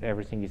it, and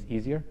everything is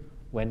easier.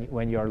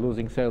 When you are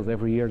losing sales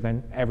every year,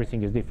 then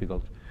everything is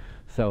difficult.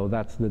 So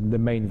that's the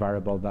main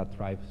variable that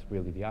drives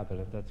really the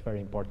other. That's very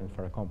important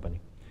for a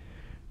company.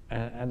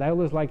 And I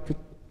always like to,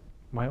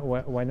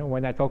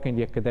 when I talk in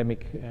the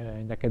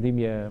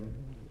academia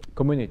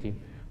community,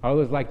 I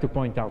always like to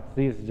point out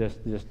this just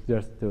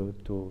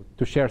to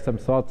share some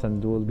thoughts and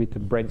do a bit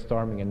of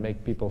brainstorming and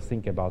make people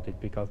think about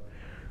it. Because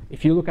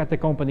if you look at the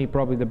company,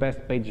 probably the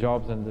best paid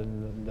jobs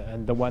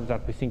and the ones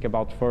that we think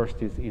about first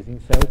is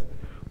in sales.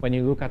 When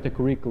you look at the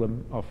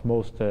curriculum of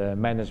most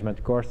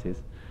management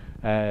courses,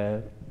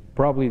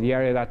 probably the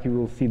area that you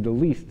will see the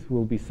least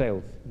will be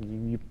sales.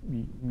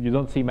 You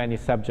don't see many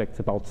subjects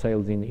about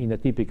sales in a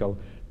typical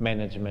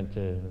management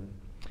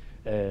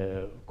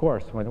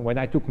course. When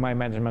I took my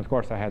management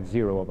course, I had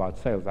 0 about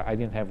sales. I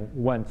didn't have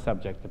one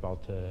subject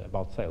about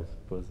sales.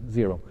 It was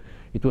 0.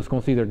 It was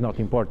considered not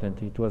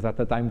important. It was at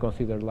the time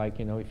considered like,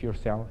 if you're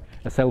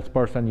a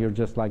salesperson, you're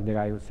just like the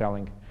guy who's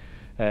selling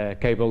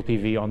cable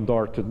TV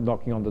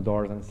knocking on the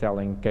doors and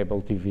selling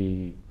cable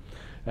TV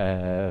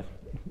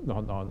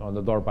on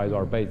a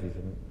door-by-door basis.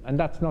 And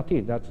that's not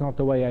it. That's not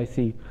the way I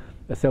see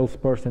a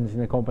salesperson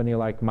in a company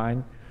like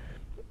mine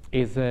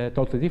is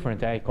totally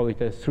different. I call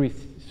it a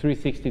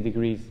 360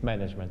 degrees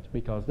management,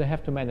 because they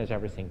have to manage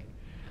everything.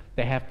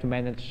 They have to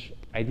manage,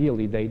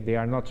 ideally, they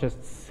are not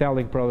just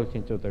selling products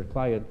into their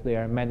client, they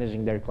are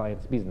managing their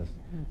client's business.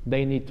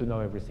 They need to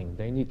know everything.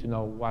 They need to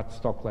know what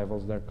stock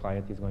levels their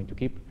client is going to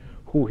keep,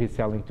 who he's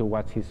selling to,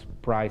 what's his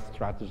price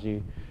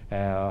strategy,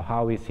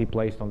 how is he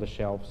placed on the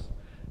shelves,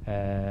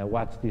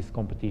 what's this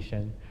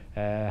competition,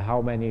 how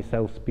many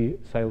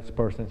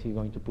salespersons he's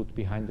going to put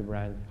behind the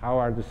brand, how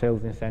are the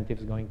sales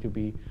incentives going to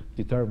be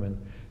determined.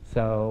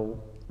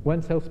 So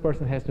one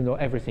salesperson has to know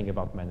everything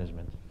about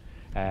management.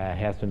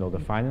 Has to know the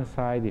finance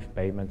side, if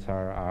payments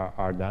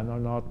are done or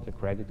not, the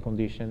credit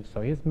conditions. So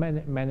he's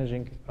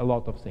managing a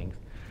lot of things.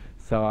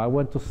 So I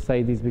want to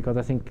say this because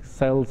I think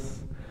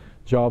sales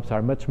jobs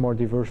are much more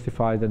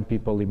diversified than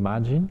people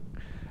imagine.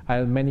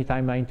 Many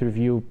times I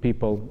interview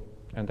people,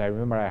 and I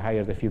remember I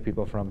hired a few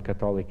people from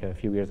Catholic a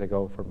few years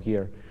ago from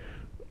here,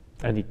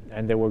 and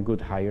they were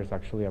good hires,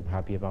 actually. I'm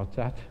happy about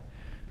that.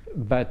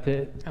 But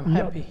I'm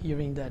happy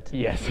hearing that.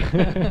 Yes,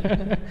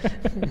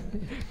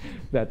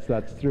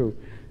 that's true.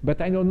 But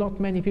I know not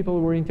many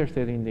people were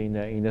interested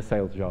in a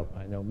sales job.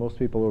 I know most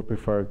people would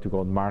prefer to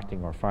go in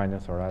marketing or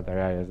finance or other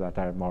areas that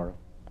are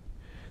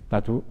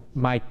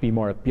might be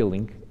more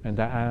appealing. And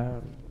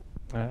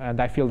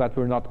I feel that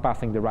we're not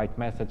passing the right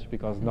message,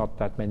 because not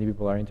that many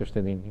people are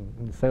interested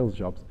in sales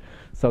jobs.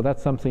 So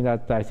that's something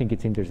that I think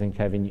it's interesting to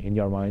have in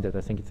your mind, that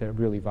I think it's a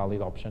really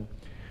valid option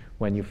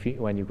when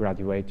you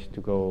graduate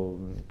to go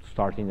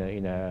start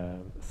in a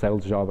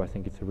sales job. I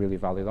think it's a really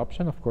valid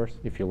option. Of course,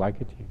 if you like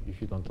it.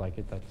 If you don't like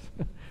it, that's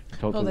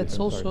totally. No, that's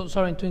also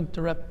sorry to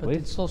interrupt, but Please.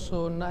 it's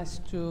also nice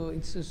to.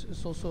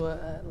 It's also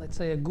let's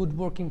say a good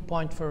working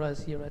point for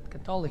us here at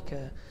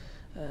Católica,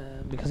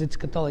 because it's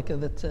Católica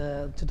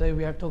that today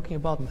we are talking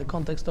about the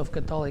context of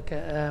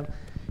Católica.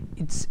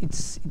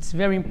 It's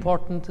very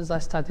important, as I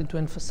started to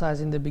emphasize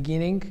in the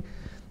beginning,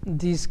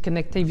 this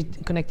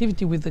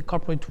connectivity with the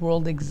corporate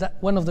world.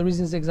 One of the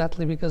reasons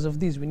exactly because of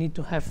this, we need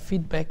to have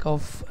feedback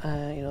of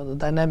the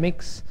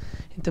dynamics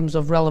in terms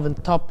of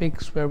relevant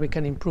topics where we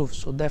can improve.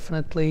 So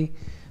definitely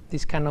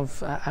this kind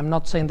of, I'm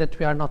not saying that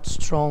we are not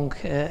strong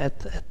at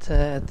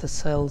the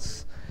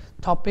sales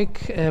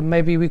topic.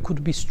 Maybe we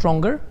could be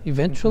stronger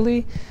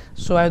eventually.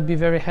 So I'd be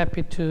very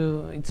happy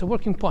to, it's a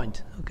working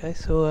point, okay?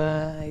 So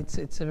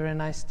it's a very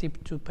nice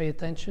tip to pay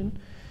attention,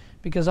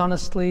 because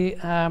honestly,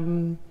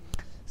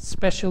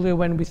 especially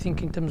when we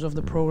think in terms of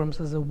the programs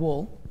as a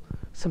whole,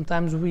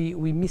 sometimes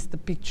we miss the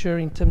picture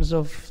in terms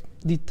of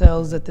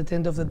details that at the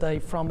end of the day,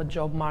 from a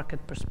job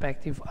market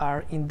perspective,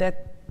 are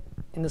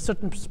in a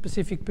certain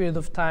specific period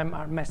of time,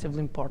 are massively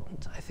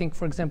important. I think,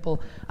 for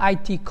example,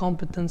 IT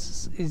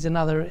competence is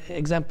another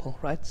example,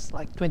 right? It's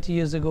like 20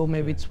 years ago,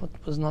 maybe it's what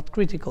was not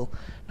critical.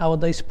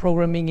 Nowadays,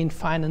 programming in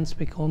finance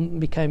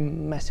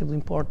became massively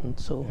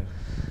important. So. Yeah.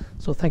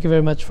 So thank you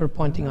very much for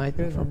pointing out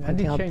and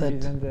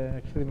that. And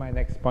actually, my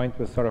next point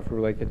was sort of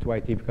related to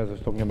IT, because I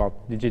was talking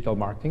about digital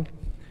marketing,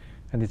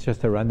 and it's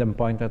just a random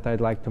point that I'd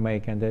like to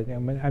make. And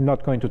I'm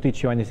not going to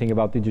teach you anything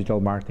about digital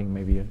marketing.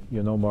 Maybe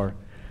you know more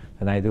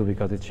than I do,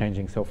 because it's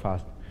changing so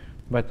fast.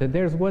 But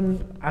there's one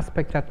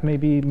aspect that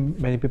maybe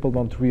many people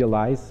don't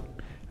realize,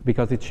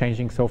 because it's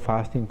changing so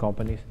fast in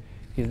companies,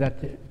 is that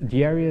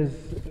the areas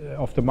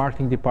of the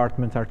marketing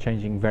departments are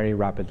changing very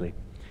rapidly.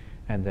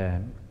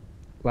 And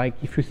like,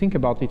 if you think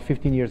about it,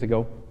 15 years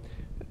ago,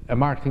 a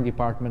marketing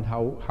department,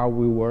 how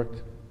we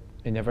worked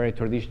in a very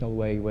traditional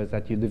way, was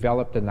that you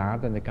developed an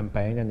ad and a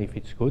campaign, and if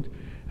it's good,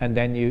 and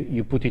then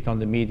you put it on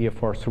the media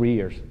for 3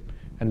 years.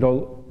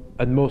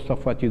 And most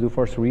of what you do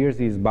for 3 years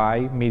is buy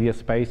media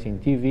space in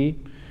TV,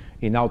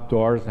 in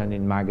outdoors, and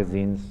in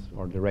magazines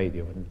or the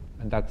radio,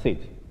 and that's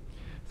it.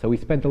 So we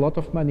spent a lot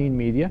of money in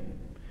media,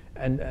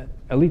 and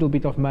a little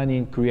bit of money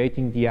in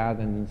creating the ad,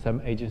 and in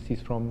some agencies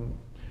from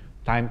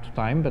time to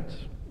time, but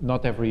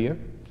not every year,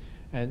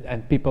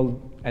 and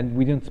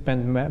we didn't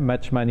spend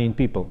much money in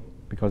people,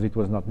 because it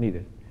was not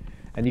needed.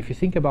 And if you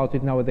think about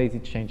it, nowadays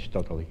it changed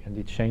totally, and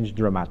it changed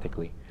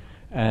dramatically.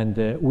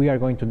 And we are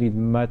going to need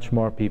much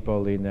more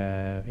people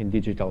in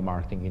digital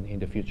marketing in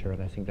the future,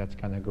 and I think that's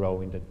going to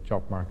grow in the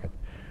job market.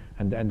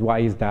 And why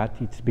is that?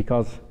 It's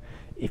because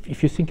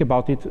if you think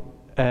about it,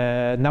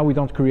 now we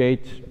don't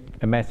create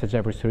a message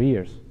every 3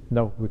 years.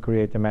 No, we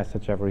create a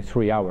message every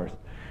 3 hours.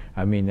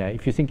 I mean,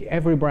 if you think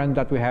every brand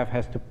that we have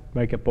has to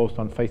make a post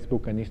on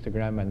Facebook and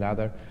Instagram and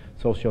other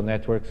social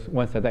networks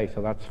once a day, so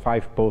that's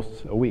 5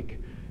 posts a week.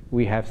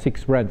 We have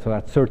 6 brands, so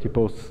that's 30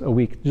 posts a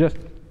week, just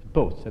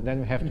posts, and then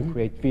we have to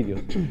create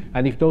videos.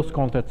 And if those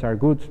contents are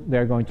good,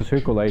 they're going to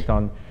circulate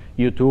on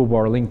YouTube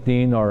or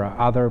LinkedIn or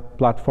other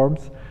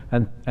platforms,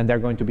 and they're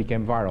going to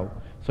become viral.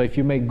 So if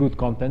you make good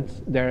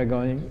contents, they're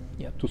going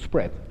to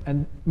spread.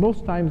 And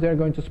most times they're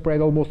going to spread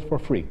almost for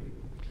free.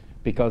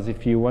 Because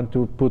if you want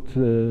to put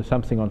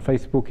something on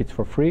Facebook, it's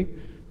for free,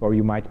 or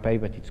you might pay,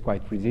 but it's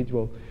quite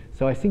residual.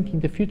 So I think in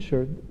the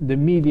future, the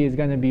media is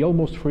going to be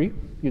almost free.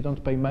 You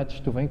don't pay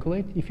much to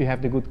vinculate if you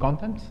have the good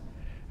contents.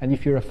 And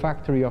if you're a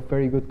factory of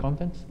very good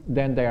contents,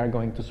 then they are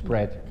going to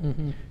spread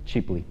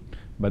cheaply.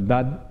 But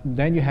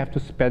then you have to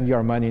spend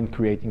your money in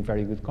creating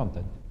very good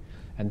content.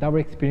 And our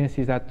experience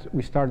is that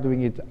we start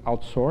doing it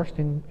outsourced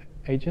in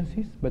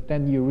agencies, but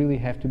then you really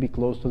have to be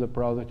close to the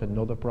product and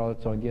know the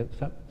product.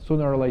 So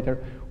sooner or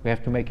later, we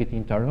have to make it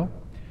internal.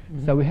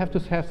 So we have to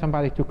have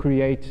somebody to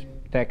create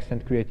text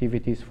and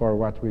creativities for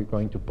what we're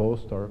going to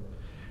post,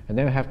 and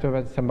then we have to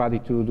have somebody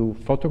to do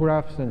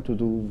photographs and to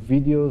do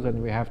videos,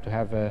 and we have to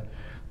have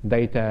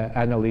data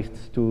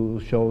analysts to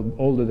show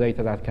all the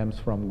data that comes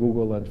from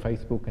Google and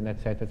Facebook and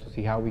etc. to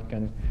see how we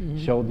can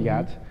show the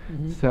ads.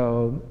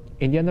 So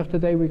in the end of the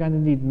day, we're going to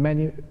need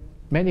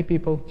many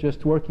people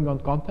just working on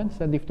contents,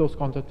 and if those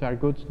contents are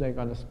good, they're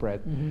going to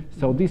spread.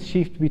 So this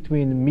shift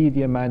between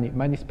media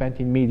money spent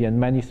in media and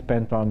money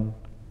spent on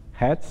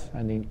heads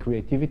and in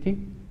creativity,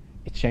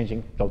 it's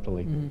changing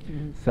totally.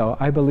 So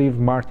I believe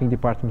marketing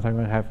departments are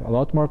going to have a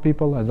lot more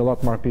people and a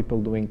lot more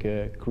people doing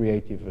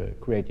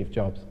creative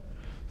jobs.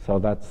 So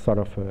that's sort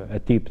of a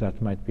tip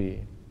that might be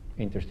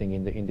interesting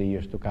in the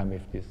years to come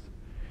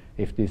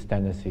if this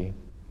tendency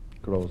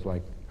grows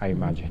like I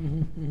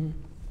imagine.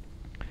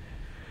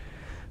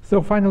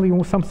 So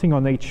finally, something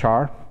on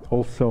HR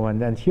also,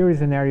 and here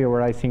is an area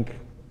where I think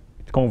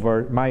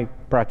my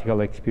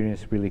practical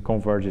experience really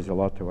converges a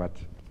lot to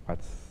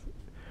what's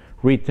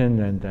written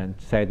and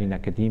said in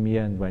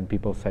academia. And when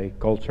people say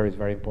culture is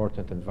very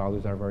important and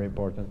values are very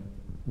important,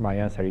 my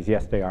answer is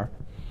yes, they are.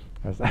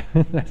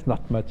 There's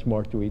not much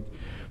more to it.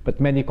 But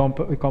many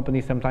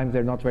companies, sometimes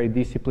they're not very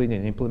disciplined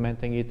in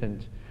implementing it,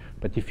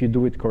 but if you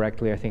do it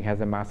correctly, I think it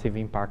has a massive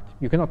impact.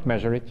 You cannot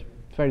measure it.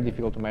 It's very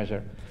difficult to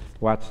measure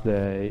what's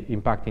the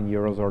impact in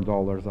euros or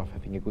dollars of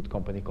having a good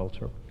company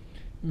culture.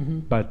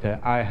 But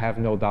I have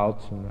no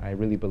doubts, and I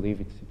really believe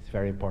it's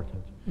very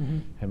important.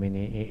 I mean,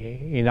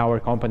 in our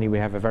company, we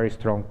have a very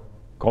strong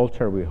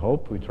culture, we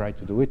hope. We try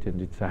to do it,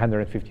 and it's a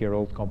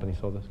 150-year-old company,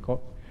 so the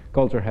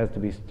culture has to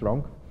be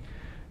strong.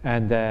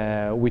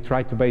 And we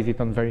try to base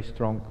it on very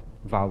strong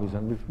values,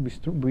 and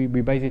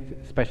we base it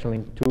especially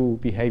in two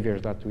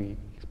behaviors that we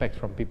expect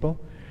from people,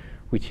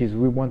 which is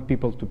we want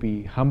people to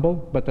be humble,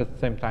 but at the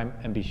same time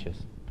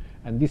ambitious.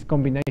 And this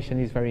combination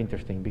is very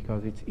interesting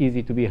because it's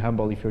easy to be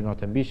humble if you're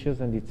not ambitious,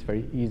 and it's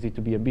very easy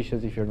to be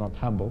ambitious if you're not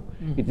humble.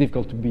 It's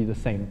difficult to be the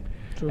same.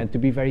 True. And to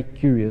be very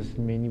curious.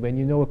 I mean, when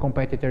you know a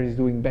competitor is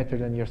doing better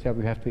than yourself,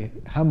 you have to be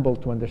humble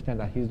to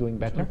understand that he's doing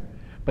better,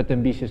 but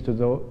ambitious to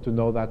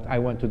know that I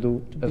want to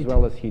do as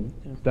well as he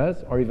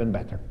does, or even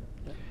better.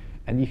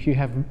 And if you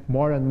have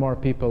more and more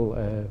people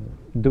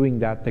doing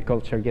that, the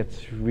culture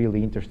gets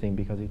really interesting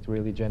because it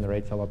really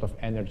generates a lot of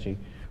energy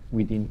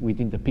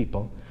within the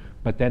people.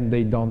 But then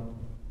they don't,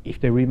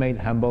 if they remain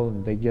humble,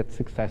 they get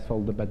successful,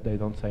 but they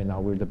don't say, no,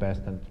 we're the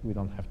best and we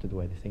don't have to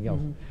do anything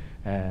else.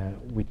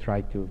 We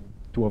try to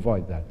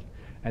avoid that.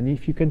 And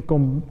if you can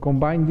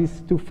combine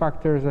these two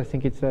factors, I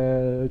think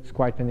it's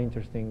quite an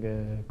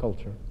interesting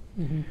culture.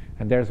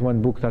 And there's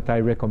one book that I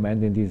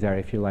recommend in this area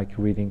if you like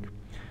reading.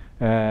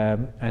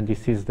 And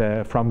this is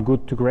From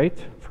Good to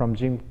Great, from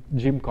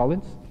Jim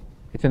Collins.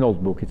 It's an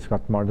old book, it's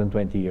got more than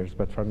 20 years,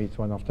 but for me it's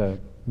one of the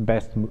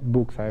best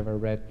books I ever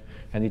read,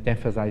 and it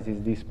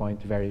emphasizes this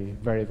point very,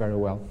 very, very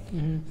well.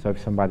 So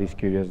if somebody's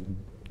curious,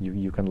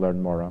 you can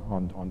learn more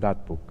on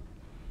that book.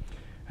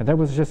 And I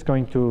was just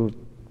going to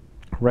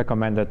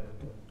recommend a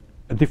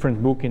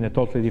different book in a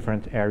totally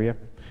different area.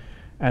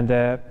 And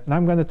now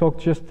I'm going to talk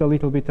just a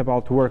little bit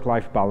about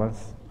work-life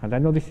balance. And I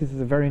know this is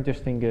a very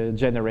interesting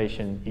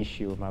generation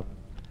issue about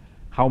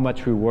how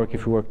much we work,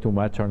 if we work too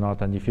much or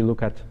not. And if you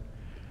look at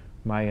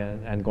my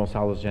and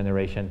Gonçalo's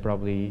generation,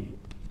 probably,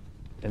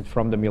 and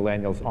from the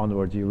millennials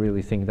onwards, you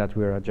really think that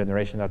we're a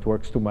generation that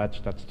works too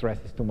much, that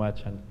stresses too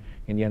much, and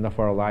in the end of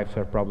our lives,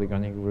 we're probably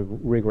going to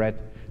regret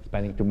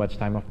spending too much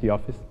time off the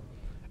office.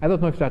 I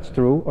don't know if that's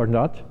true or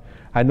not.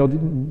 I know the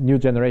new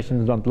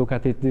generations don't look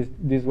at it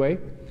this way.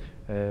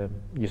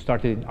 You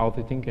started in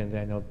auditing, and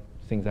I know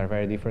things are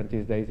very different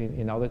these days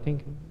in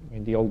auditing.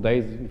 In the old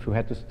days, if you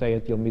had to stay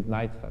until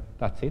midnight,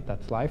 that's it,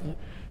 that's life.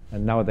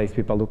 And nowadays,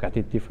 people look at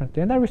it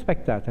differently, and I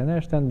respect that, and I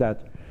understand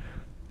that.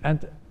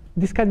 And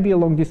this can be a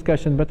long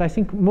discussion, but I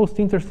think most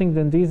interesting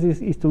than this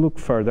is to look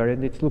further,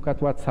 and it's look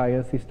at what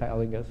science is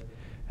telling us.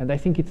 And I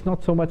think it's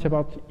not so much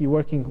about you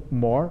working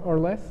more or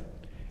less,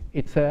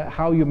 it's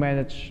how you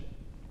manage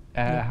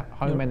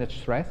you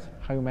manage stress,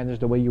 how you manage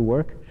the way you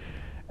work.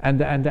 And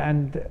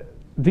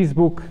this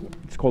book,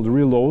 it's called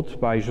Reload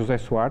by José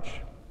Soares.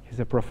 He's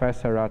a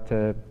professor at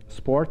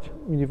Sport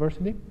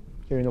University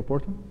here in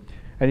Oporto.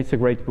 And it's a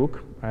great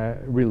book,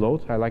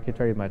 Reload. I like it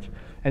very much.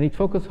 And it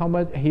focuses how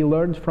much he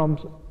learned from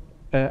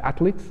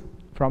athletes,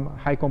 from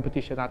high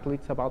competition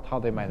athletes, about how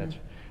they manage.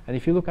 And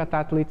if you look at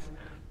athletes,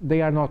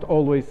 they are not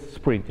always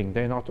sprinting.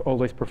 They're not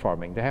always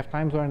performing. They have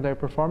times when they're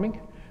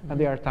performing, and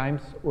there are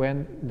times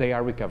when they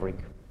are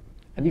recovering.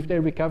 And if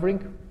they're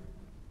recovering,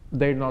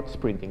 they're not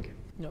sprinting.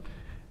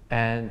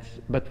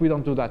 But we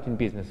don't do that in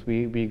business.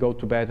 We go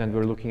to bed and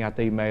we're looking at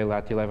the email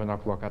at 11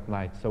 o'clock at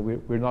night. So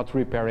we're not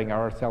repairing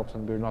ourselves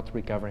and we're not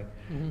recovering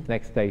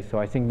next day. So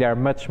I think there are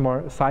much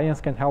more, science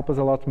can help us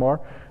a lot more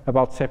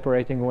about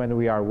separating when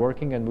we are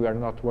working and we are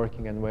not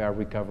working and we are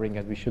recovering,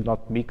 and we should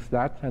not mix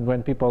that. And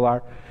when people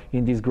are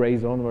in this gray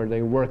zone where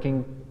they're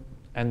working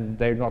and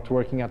they're not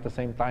working at the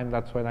same time,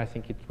 that's when I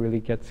think it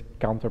really gets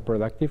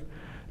counterproductive,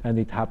 and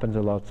it happens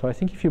a lot. So I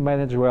think if you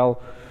manage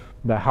well,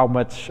 how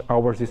much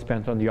hours is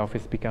spent on the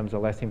office becomes a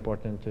less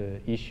important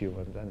issue,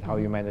 and how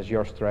you manage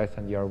your stress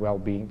and your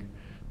well-being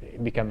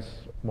becomes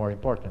more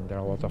important. There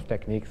are lots of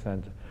techniques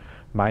and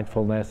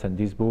mindfulness and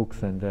these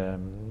books, and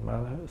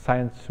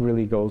science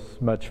really goes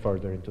much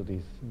further into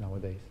this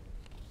nowadays.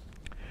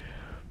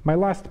 My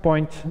last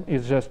point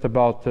is just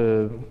about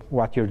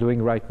what you're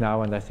doing right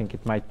now, and I think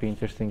it might be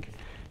interesting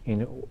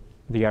in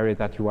the area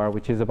that you are,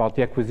 which is about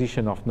the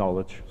acquisition of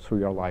knowledge through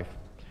your life.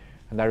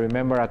 And I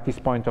remember at this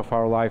point of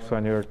our lives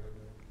when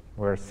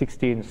we're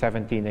 16,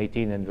 17,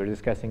 18, and we're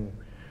discussing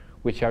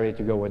which area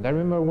to go. And I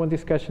remember one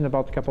discussion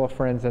about a couple of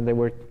friends, and they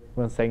were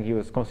one saying he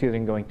was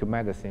considering going to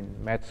med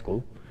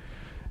school.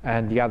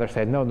 And the other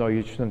said, no,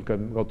 you shouldn't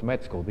go to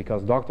med school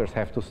because doctors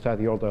have to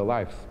study all their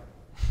lives.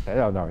 I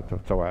said, no,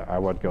 so I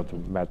won't go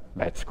to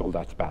med school,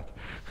 that's bad.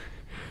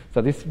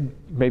 So this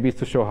maybe is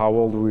to show how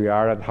old we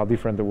are and how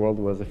different the world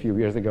was a few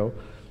years ago.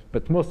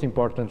 But most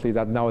importantly,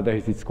 that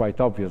nowadays it's quite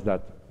obvious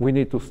that we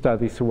need to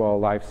study through our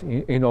lives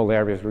in all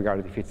areas,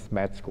 regardless if it's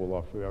med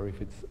school or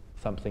if it's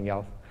something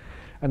else.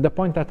 And the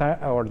point that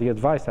or the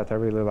advice that I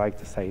really like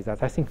to say is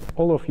that I think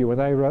all of you, and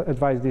I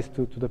advise this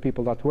to the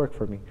people that work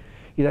for me,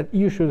 is that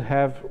you should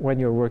have, when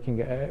you're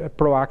working, a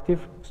proactive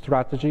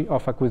strategy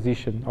of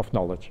acquisition of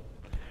knowledge,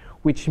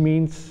 which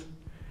means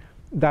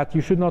that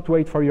you should not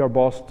wait for your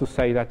boss to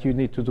say that you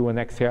need to do an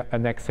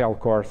Excel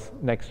course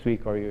next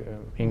week or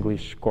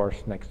English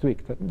course next week.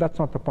 That's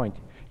not the point.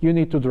 You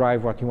need to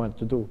drive what you want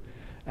to do.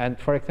 And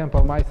for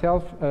example,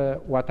 myself,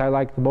 what I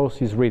like the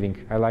most is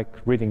reading. I like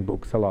reading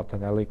books a lot,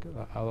 and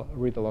I'll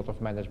read a lot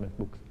of management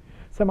books.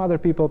 Some other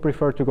people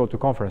prefer to go to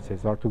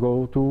conferences or to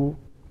go to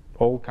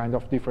all kind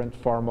of different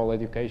formal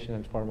education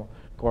and formal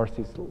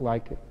courses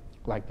like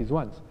these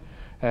ones.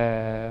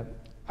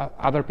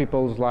 Other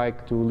people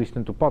like to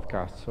listen to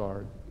podcasts,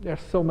 or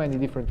there's so many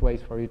different ways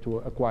for you to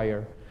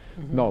acquire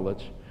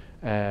knowledge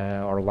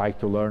or like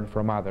to learn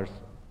from others.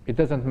 It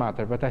doesn't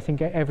matter, but I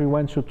think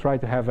everyone should try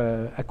to have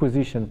an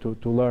acquisition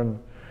to learn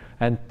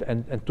and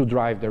to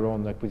drive their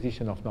own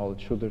acquisition of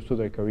knowledge through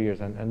their careers,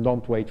 and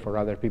don't wait for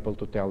other people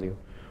to tell you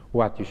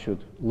what you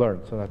should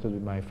learn. So that would be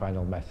my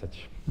final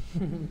message.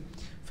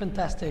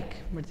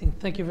 Fantastic, Martin.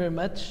 Thank you very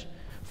much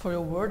for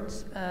your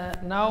words.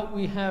 Now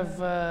we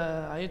have,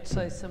 I would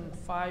say, some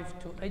 5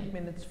 to 8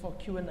 minutes for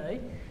Q&A.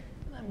 And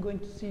I'm going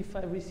to see if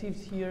I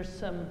received here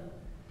some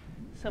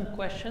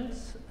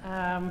questions.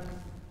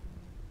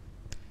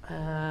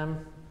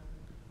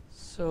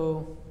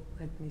 So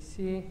let me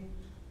see.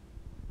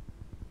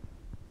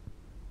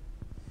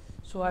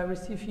 So I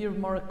receive here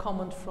more a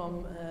comment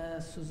from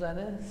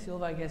Susana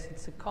Silva, I guess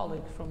it's a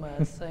colleague from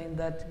us, saying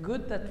that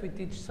good that we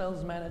teach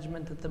sales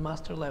management at the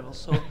master level.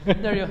 So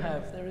there you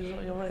have, there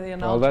is already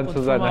an output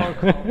from our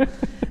call.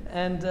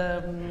 And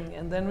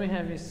then we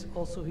have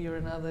also here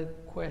another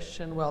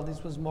question. Well,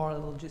 this was more a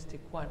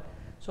logistic one.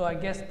 So I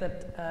guess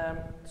that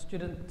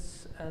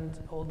students and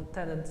all the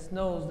tenants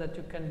knows that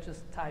you can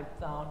just type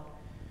down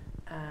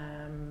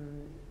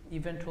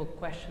eventual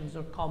questions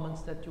or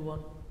comments that you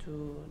want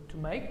to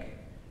make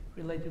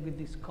related with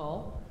this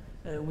call,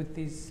 with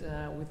this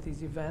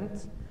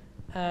event.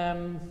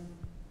 In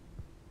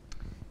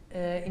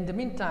the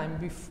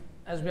meantime,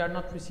 as we are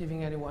not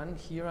receiving anyone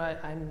here,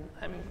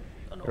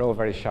 They're all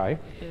very shy.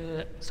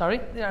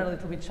 Sorry, they are a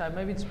little bit shy.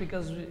 Maybe it's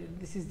because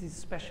this is this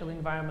special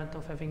environment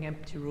of having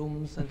empty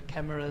rooms and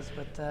cameras.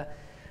 But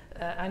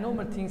I know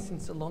Martin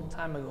since a long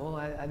time ago.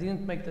 I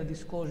didn't make the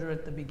disclosure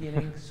at the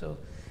beginning, so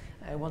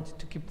I wanted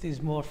to keep this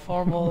more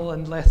formal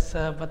and less.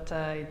 But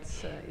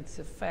it's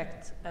a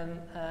fact, and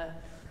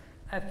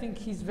I think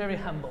he's very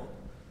humble.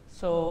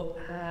 So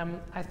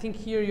I think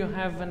here you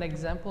have an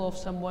example of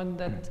someone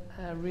that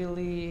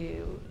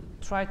really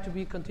tried to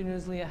be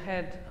continuously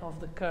ahead of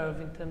the curve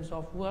in terms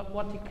of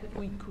what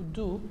we could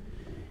do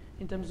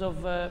in terms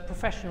of,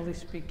 professionally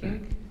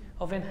speaking,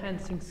 of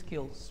enhancing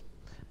skills.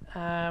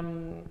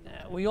 All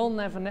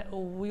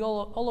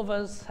of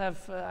us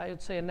have, I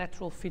would say, a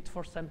natural fit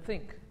for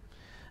something.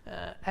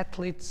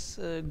 Athletes,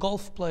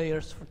 golf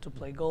players to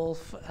play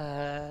golf,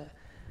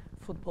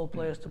 football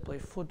players to play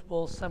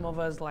football. Some of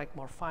us like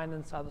more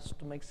finance, others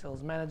to make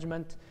sales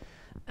management.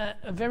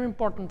 A very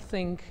important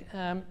thing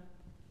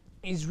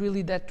is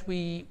really that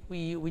we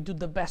do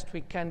the best we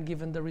can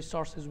given the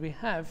resources we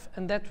have,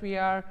 and that we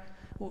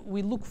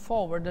look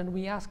forward and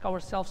we ask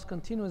ourselves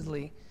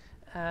continuously,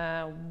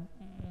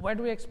 where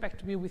do we expect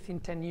to be within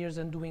 10 years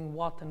and doing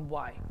what and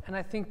why? And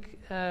I think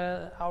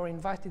our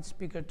invited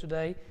speaker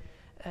today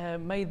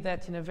made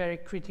that in a very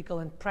critical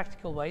and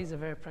practical way. He's a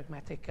very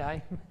pragmatic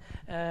guy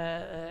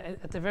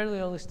at a very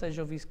early stage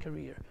of his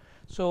career.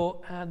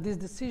 So this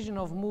decision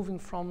of moving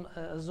from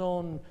a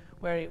zone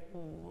where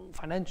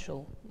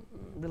financial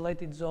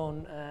related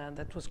zone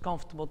that was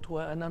comfortable to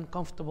an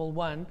uncomfortable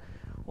one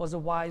was a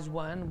wise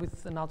one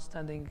with an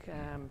outstanding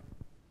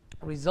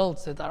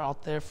results that are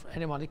out there.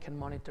 Anybody can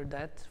monitor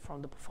that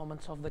from the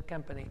performance of the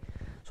company.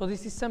 So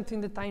this is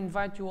something that I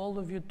invite you, all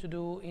of you, to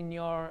do in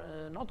your,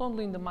 not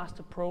only in the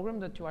master program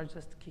that you are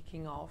just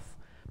kicking off,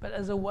 but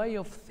as a way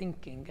of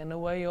thinking and a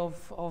way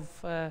of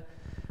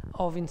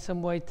in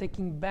some way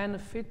taking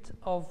benefit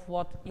of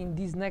what in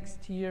this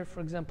next year, for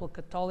example,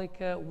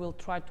 Católica will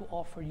try to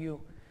offer you.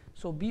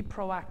 So be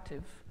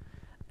proactive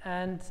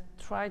and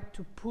try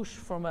to push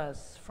from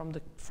us, from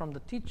the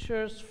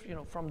teachers,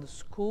 from the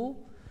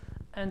school,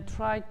 and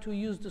try to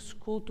use the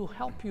school to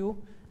help you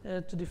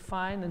to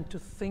define and to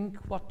think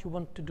what you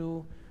want to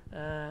do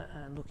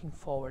looking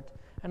forward.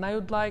 And I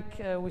would like,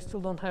 we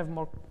still don't have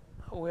more,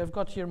 we have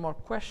got here more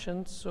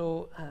questions,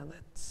 so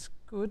that's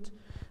good.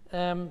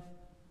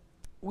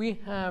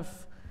 We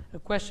have a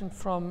question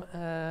from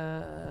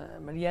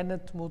Mariana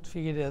Temudo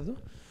Figueiredo,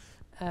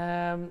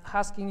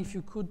 asking if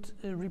you could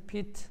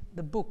repeat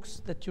the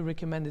books that you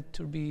recommended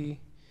to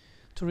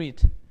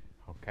read.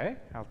 Okay,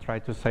 I'll try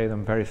to say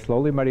them very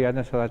slowly,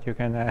 Mariana, so that you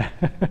can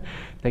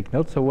take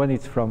notes. So one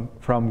is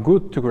from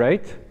good to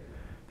great.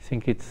 I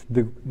think it's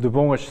de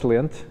bom a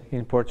excelente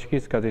in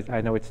Portuguese, because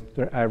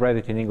I read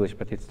it in English,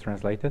 but it's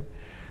translated.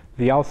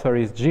 The author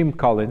is Jim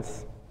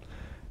Collins.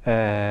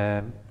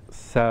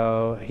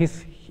 So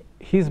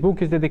his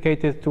book is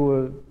dedicated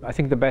to, I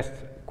think the best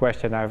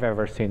question I've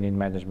ever seen in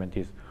management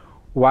is,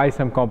 why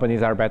some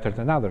companies are better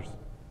than others?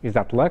 Is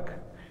that luck?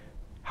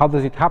 How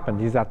does it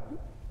happen? Is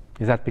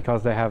that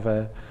because they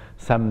have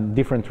some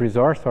different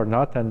resource or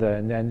not?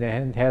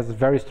 And has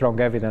very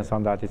strong evidence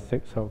on that.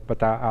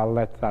 But I'll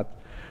let that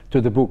to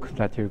the book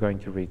that you're going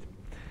to read.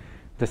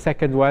 The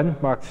second one,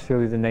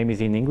 actually the name is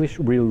in English,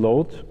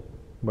 Reload.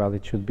 Well,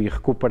 it should be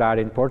Recuperar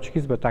in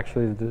Portuguese, but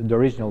actually the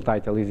original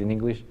title is in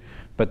English,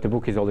 but the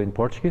book is all in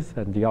Portuguese,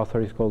 and the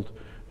author is called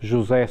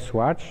José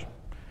Soares.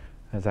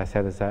 As I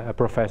said, is a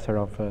professor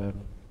of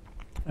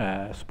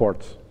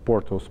sports,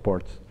 Porto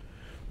Sports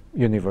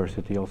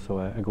University, also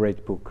a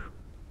great book.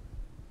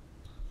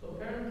 So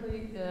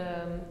apparently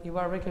you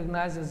are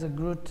recognized as a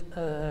great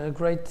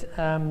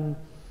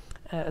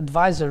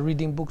advisor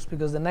reading books,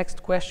 because the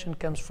next question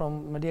comes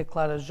from Maria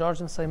Clara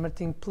Jorge and say,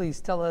 Martin, please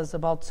tell us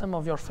about some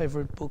of your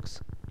favorite books.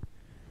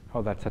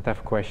 Oh, that's a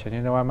tough question.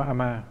 You know, I'm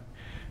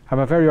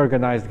a very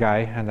organized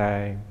guy, and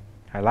I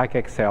like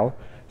Excel,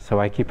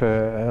 so I keep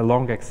a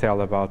long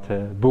Excel about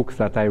books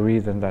that I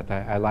read and that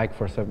I like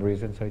for some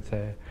reason. So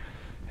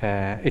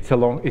it's a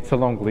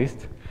long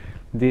list.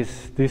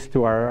 These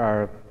two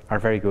are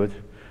very good.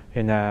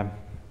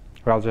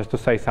 Well, just to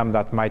say some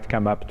that might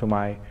come up to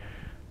my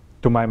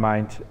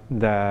mind,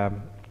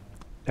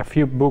 a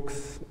few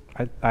books,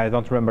 I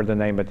don't remember the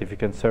name, but if you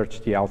can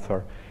search the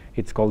author,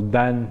 it's called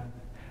Dan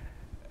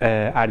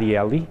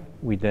Ariely,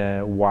 with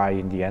a Y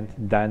in the end,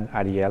 Dan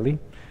Ariely.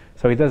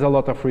 So he does a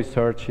lot of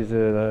research. He's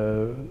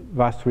a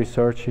vast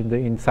research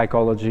in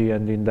psychology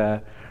and in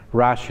the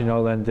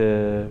rational and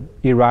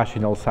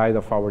irrational side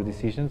of our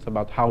decisions,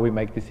 about how we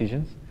make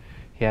decisions.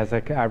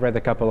 I read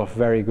a couple of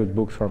very good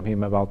books from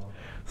him about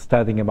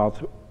studying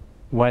about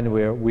when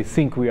we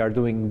think we are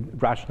doing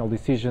rational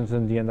decisions,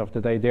 and at the end of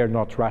the day they're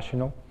not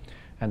rational,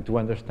 and to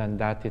understand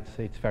that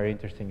it's very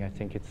interesting. I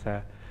think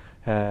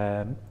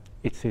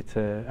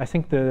I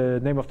think the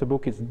name of the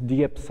book is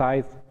The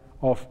Upside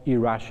of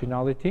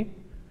Irrationality,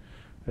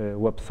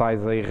 O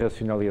Upside da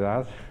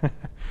Irracionalidade,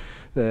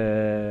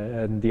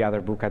 and the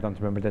other book I don't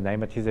remember the name,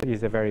 but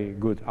he's a very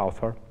good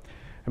author.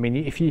 I mean,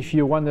 if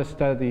you want to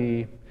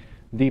study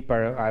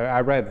deeper, I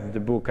read the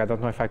book. I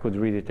don't know if I could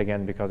read it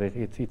again, because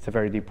it's a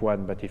very deep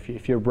one, but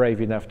if you're brave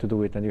enough to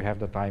do it and you have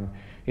the time,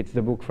 it's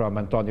the book from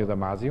António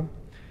Damasio.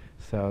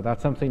 So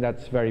that's something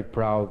that's very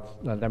proud,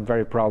 and I'm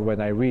very proud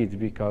when I read,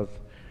 because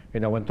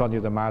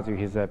António Damasio,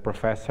 he's a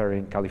professor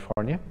in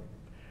California,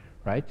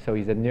 right? So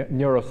he's a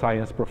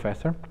neuroscience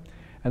professor,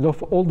 and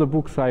of all the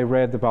books I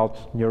read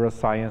about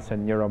neuroscience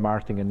and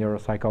neuromarketing and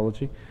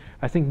neuropsychology,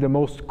 I think the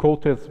most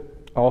quoted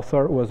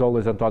author was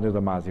always António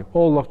Damasio.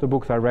 All of the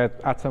books I read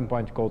at some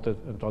point quoted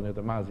António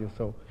Damasio.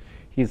 So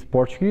he's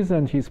Portuguese,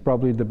 and he's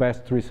probably the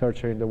best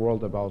researcher in the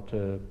world about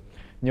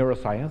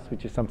neuroscience,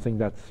 which is something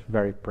that's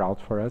very proud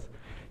for us.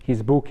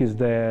 His book is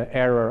The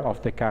Error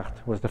of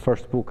Descartes, was the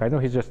first book. I know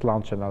he's just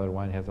launched another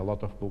one. He has a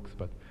lot of books,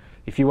 but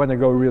if you want to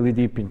go really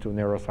deep into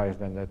neuroscience,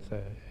 then that's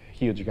a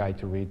huge guy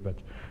to read, but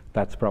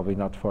that's probably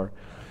not for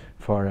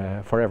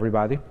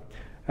everybody.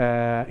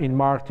 In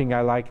marketing,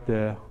 I like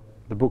the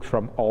books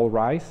from All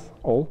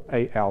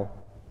A-L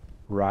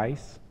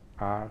Rice,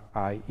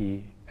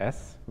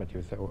 R-I-E-S, but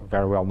he's a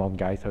very well-known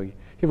guy, so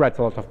he writes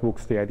a lot of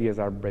books. The ideas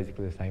are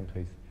basically the same,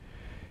 so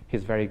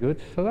he's very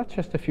good. So that's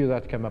just a few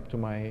that come up to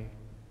my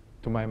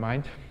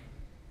mind.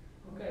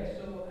 Okay,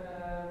 so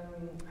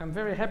I'm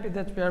very happy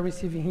that we are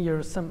receiving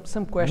here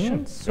some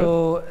questions.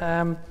 So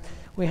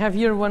We have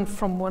here one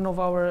from one of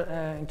our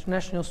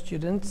international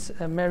students,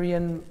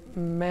 Mariam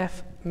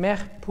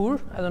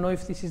Mehpour. I don't know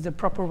if this is the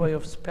proper way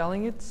of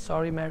spelling it.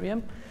 Sorry,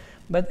 Mariam.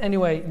 But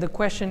anyway, the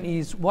question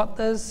is, what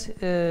does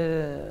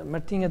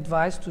Martin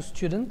advise to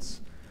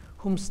students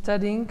whom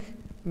studying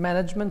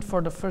management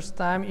for the first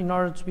time in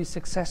order to be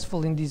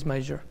successful in this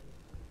major?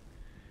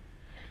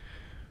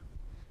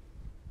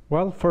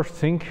 Well, first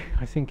thing,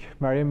 I think,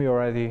 Mariam, you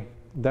already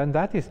done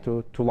that, is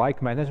to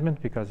like management,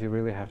 because you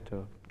really have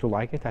to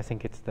like it. I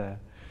think it's the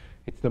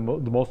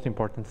most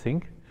important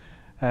thing.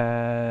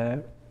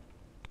 And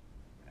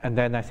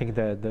then I think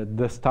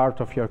the start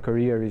of your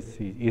career is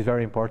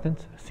very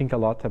important. Think a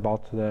lot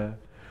about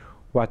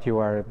what you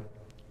are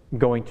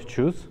going to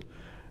choose.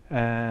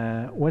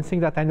 One thing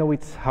that I know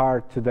it's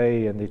hard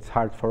today, and it's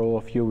hard for all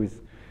of you,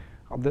 is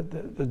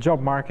the job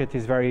market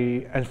is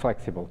very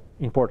inflexible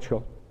in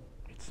Portugal.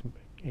 It's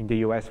in the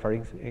US, for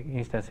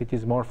instance, it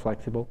is more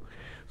flexible.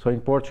 So in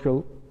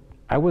Portugal,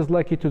 I was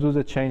lucky to do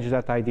the change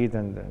that I did,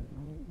 and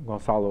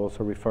Gonçalo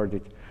also referred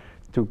it,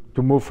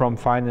 to move from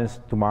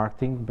finance to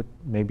marketing, but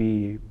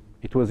maybe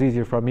it was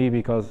easier for me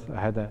because I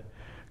had a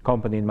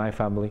company in my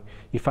family.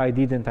 If I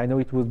didn't, I know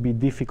it would be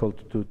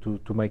difficult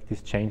to make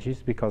these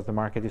changes, because the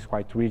market is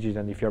quite rigid,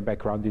 and if your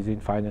background is in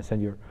finance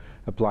and you're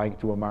applying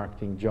to a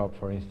marketing job,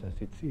 for instance,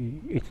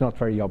 it's not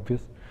very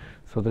obvious.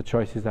 So the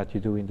choices that you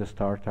do in the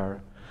start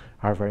are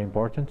very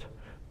important.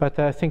 But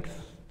I think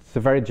it's a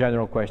very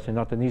general question,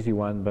 not an easy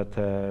one, but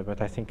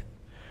I think,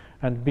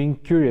 and being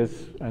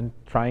curious and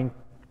trying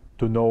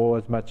to know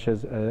as much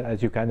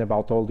as you can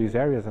about all these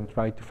areas, and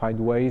try to find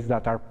ways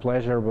that are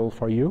pleasurable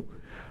for you,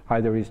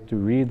 either is to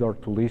read or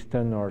to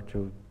listen or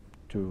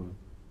to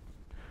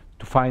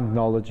find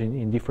knowledge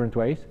in different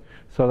ways,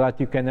 so that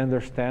you can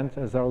understand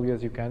as early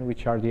as you can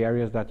which are the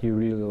areas that you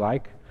really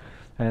like,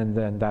 and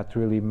that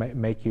really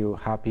make you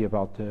happy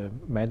about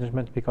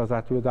management, because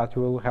that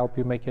will help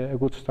you make a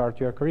good start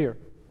to your career.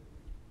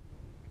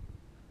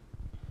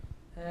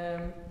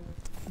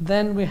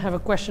 Then we have a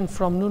question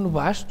from Nuno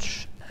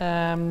Bastos.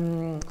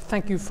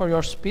 Thank you for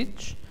your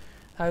speech.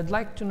 I would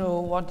like to know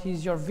what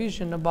is your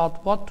vision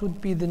about what would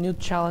be the new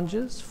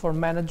challenges for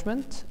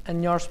management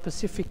and your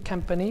specific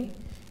company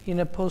in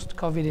a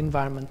post-COVID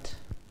environment.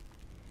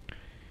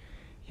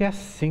 Yes,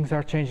 things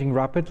are changing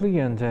rapidly,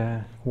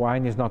 and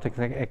wine is not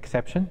an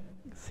exception.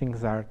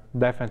 Things are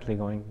definitely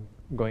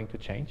going to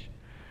change.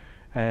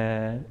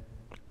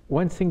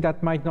 One thing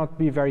that might not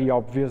be very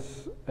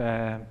obvious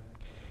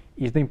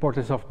is the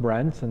importance of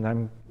brands, and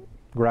I'm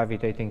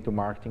gravitating to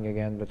marketing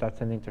again, but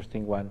that's an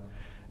interesting one.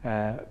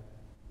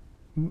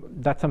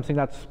 That's something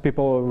that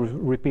people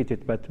repeat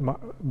it, but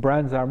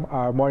brands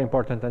are more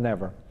important than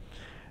ever.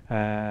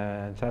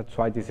 That's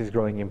why this is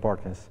growing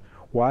importance.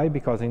 Why?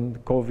 Because in the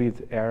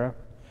COVID era,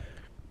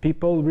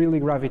 people really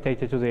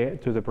gravitated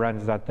to the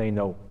brands that they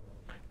know.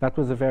 That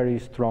was a very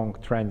strong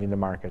trend in the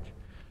market.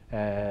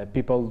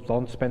 People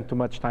don't spend too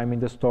much time in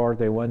the store.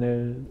 They want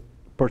to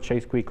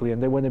purchase quickly,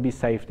 and they want to be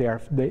safe.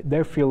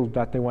 They feel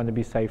that they want to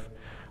be safe,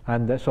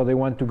 and so they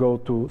want to go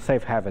to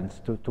safe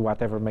havens, to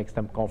whatever makes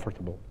them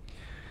comfortable.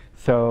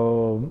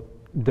 So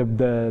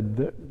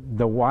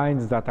the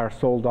wines that are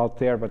sold out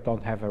there but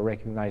don't have a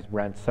recognized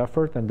brand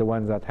suffered, and the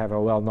ones that have a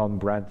well-known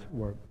brand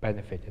were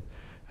benefited.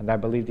 And I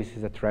believe this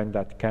is a trend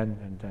that can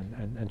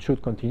and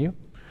should continue.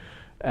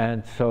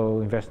 And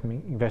so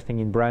investing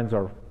in brands,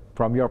 or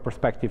from your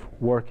perspective,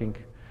 working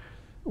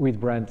with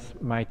brands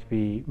might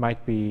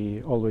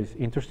be always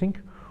interesting.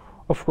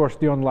 Of course,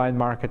 the online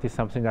market is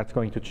something that's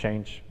going to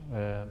change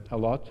a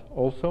lot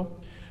also.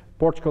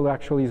 Portugal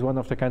actually is one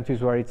of the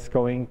countries where it's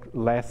going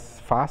less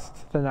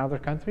fast than other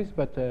countries,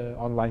 but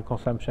online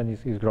consumption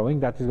is growing.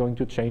 That is going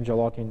to change a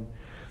lot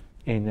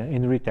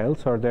in retail,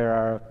 so there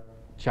are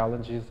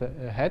challenges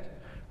ahead.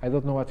 I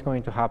don't know what's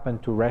going to happen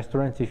to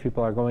restaurants, if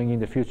people are going in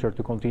the future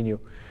to continue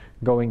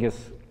going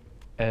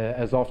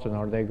as often,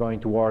 or they're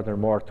going to order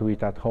more to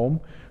eat at home.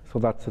 So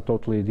that's a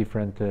totally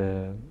different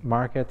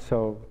market.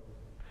 So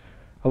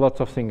a lot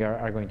of things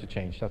are going to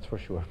change, that's for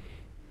sure.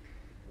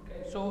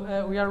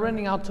 So we are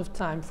running out of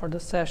time for the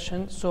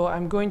session, so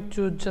I'm going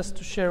to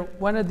just share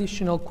one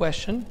additional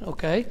question,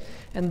 okay?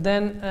 And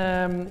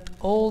then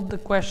all the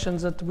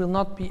questions that will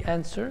not be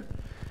answered,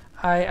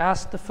 I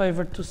ask the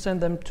favor to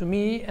send them to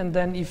me, and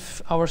then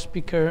if our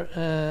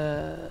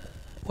speaker,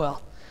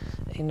 well,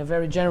 in a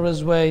very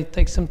generous way,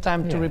 takes some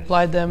time to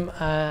reply them,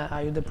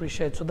 I would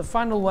appreciate. So the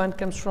final one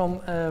comes from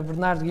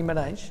Bernardo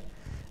Guimarães,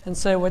 and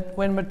say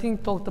when Martin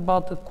talked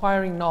about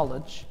acquiring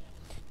knowledge,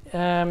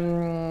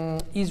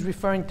 is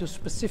referring to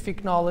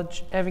specific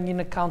knowledge, having in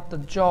account the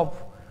job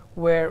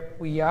where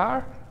we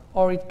are,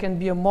 or it can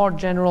be a more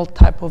general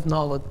type of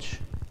knowledge?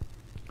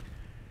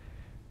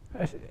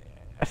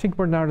 I think,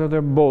 Bernardo,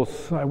 they're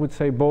both. I would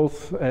say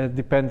both.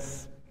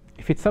 Depends.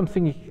 If it's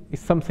something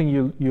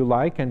you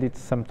like, and it's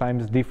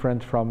sometimes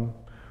different from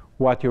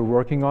what you're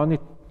working on,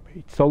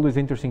 it's always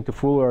interesting to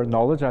fuller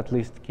knowledge, at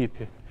least keep,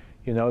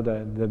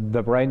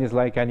 the brain is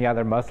like any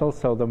other muscle,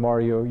 so the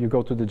more you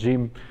go to the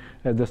gym,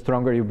 the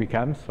stronger you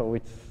become. So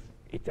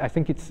I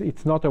think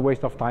it's not a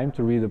waste of time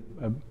to read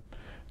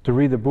to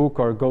read a book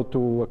or go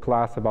to a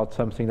class about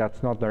something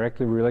that's not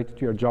directly related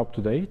to your job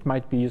today. It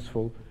might be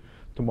useful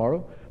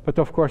tomorrow. But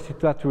of course, if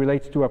that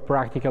relates to a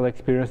practical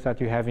experience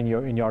that you have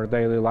in your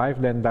daily life,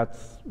 then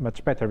that's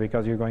much better,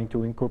 because you're going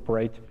to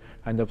incorporate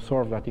and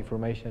absorb that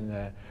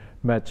information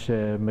much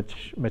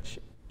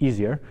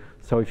easier.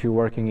 So if you're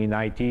working in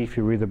IT, if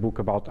you read a book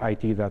about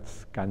IT,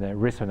 that's kind of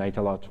resonate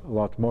a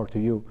lot more to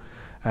you.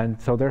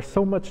 And so there's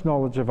so much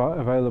knowledge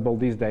available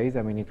these days.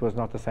 I mean, it was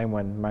not the same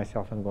when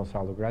myself and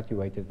Gonçalo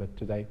graduated, but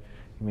today,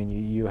 I mean,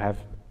 you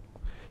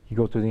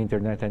go to the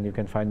internet and you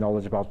can find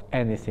knowledge about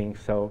anything.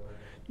 So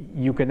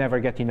you can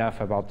never get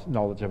enough about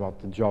knowledge about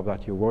the job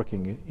that you're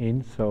working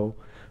in. So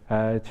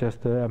it's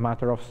just a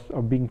matter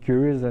of being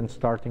curious and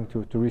starting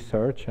to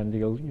research, and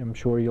I'm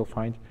sure you'll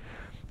find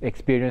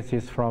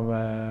experiences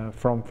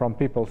from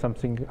people.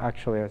 Something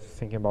actually I was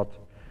thinking about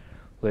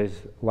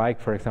is,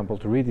 like, for example,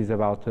 to read is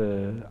about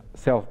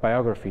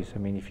self-biographies. I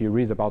mean, if you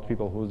read about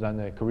people who've done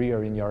a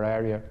career in your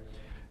area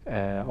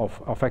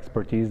of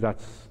expertise,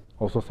 that's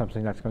also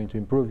something that's going to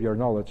improve your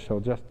knowledge. So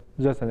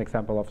just an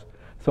example of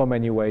so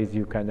many ways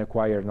you can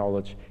acquire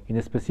knowledge in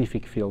a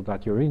specific field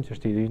that you're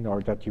interested in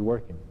or that you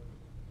work in.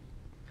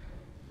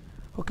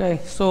 Okay,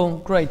 so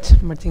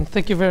great, Martin.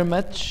 Thank you very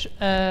much.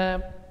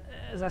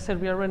 As I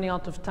said, we are running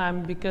out of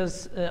time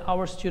because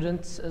our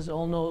students, as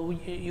all know,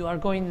 you are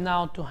going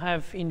now to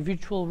have in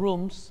virtual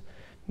rooms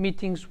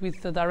meetings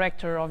with the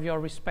director of your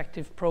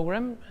respective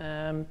program.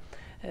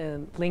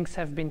 Links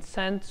have been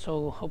sent,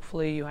 so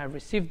hopefully you have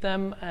received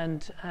them.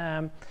 And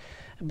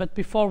but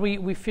before we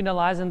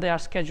finalize, and they are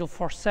scheduled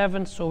for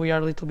 7, so we are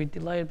a little bit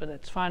delayed, but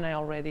that's fine. I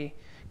already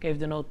gave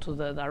the note to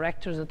the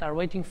directors that are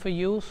waiting for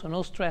you, so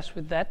no stress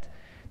with that.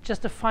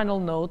 Just a final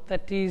note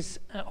that is,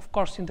 of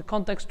course, in the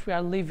context we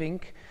are living,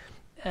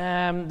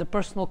 the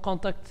personal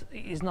contact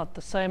is not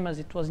the same as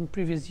it was in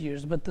previous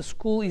years, but the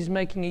school is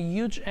making a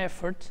huge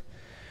effort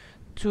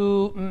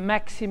to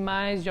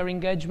maximize your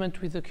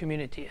engagement with the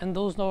community. And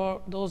those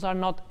are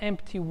not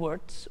empty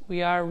words.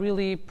 We are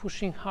really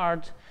pushing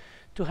hard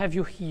to have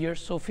you here.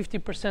 So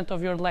 50%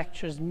 of your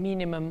lectures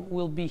minimum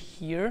will be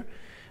here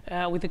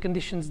with the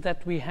conditions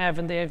that we have,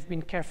 and they have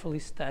been carefully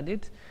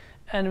studied.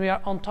 And we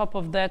are, on top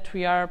of that,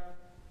 we are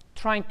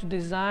trying to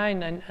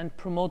design and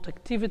promote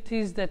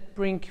activities that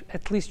bring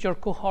at least your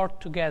cohort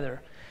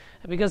together.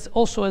 Because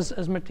also,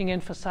 as Martin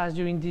emphasized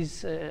during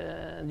his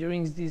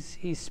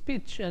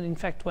speech, and in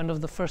fact one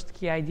of the first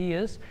key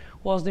ideas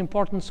was the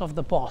importance of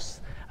the boss.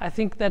 I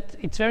think that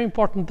it's very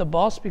important, the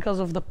boss, because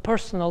of the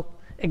personal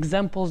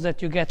examples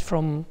that you get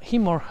from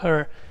him or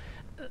her.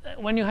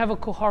 When you have a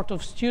cohort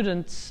of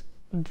students,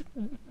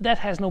 that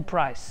has no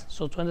price.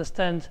 So to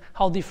understand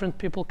how different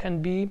people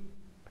can be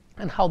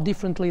and how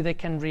differently they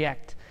can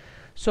react.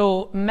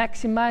 So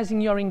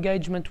maximizing your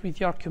engagement with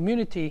your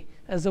community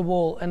as a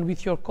whole and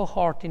with your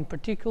cohort in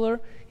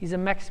particular is a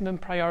maximum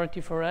priority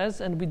for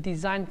us, and we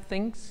design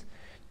things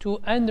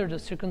to, under the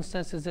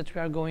circumstances that we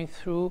are going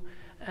through,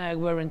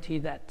 guarantee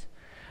that.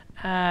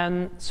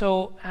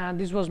 So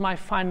this was my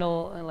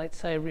final, let's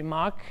say,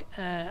 remark.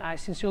 I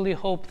sincerely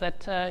hope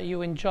that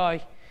you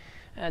enjoy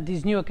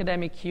this new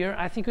academic year.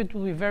 I think it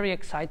will be very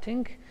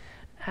exciting.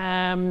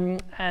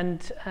 And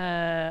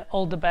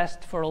all the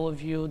best for all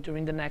of you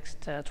during the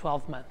next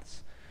 12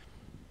 months.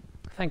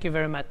 Thank you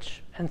very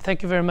much. And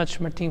thank you very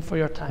much, Martin, for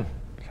your time.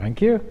 Thank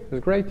you. It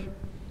was great.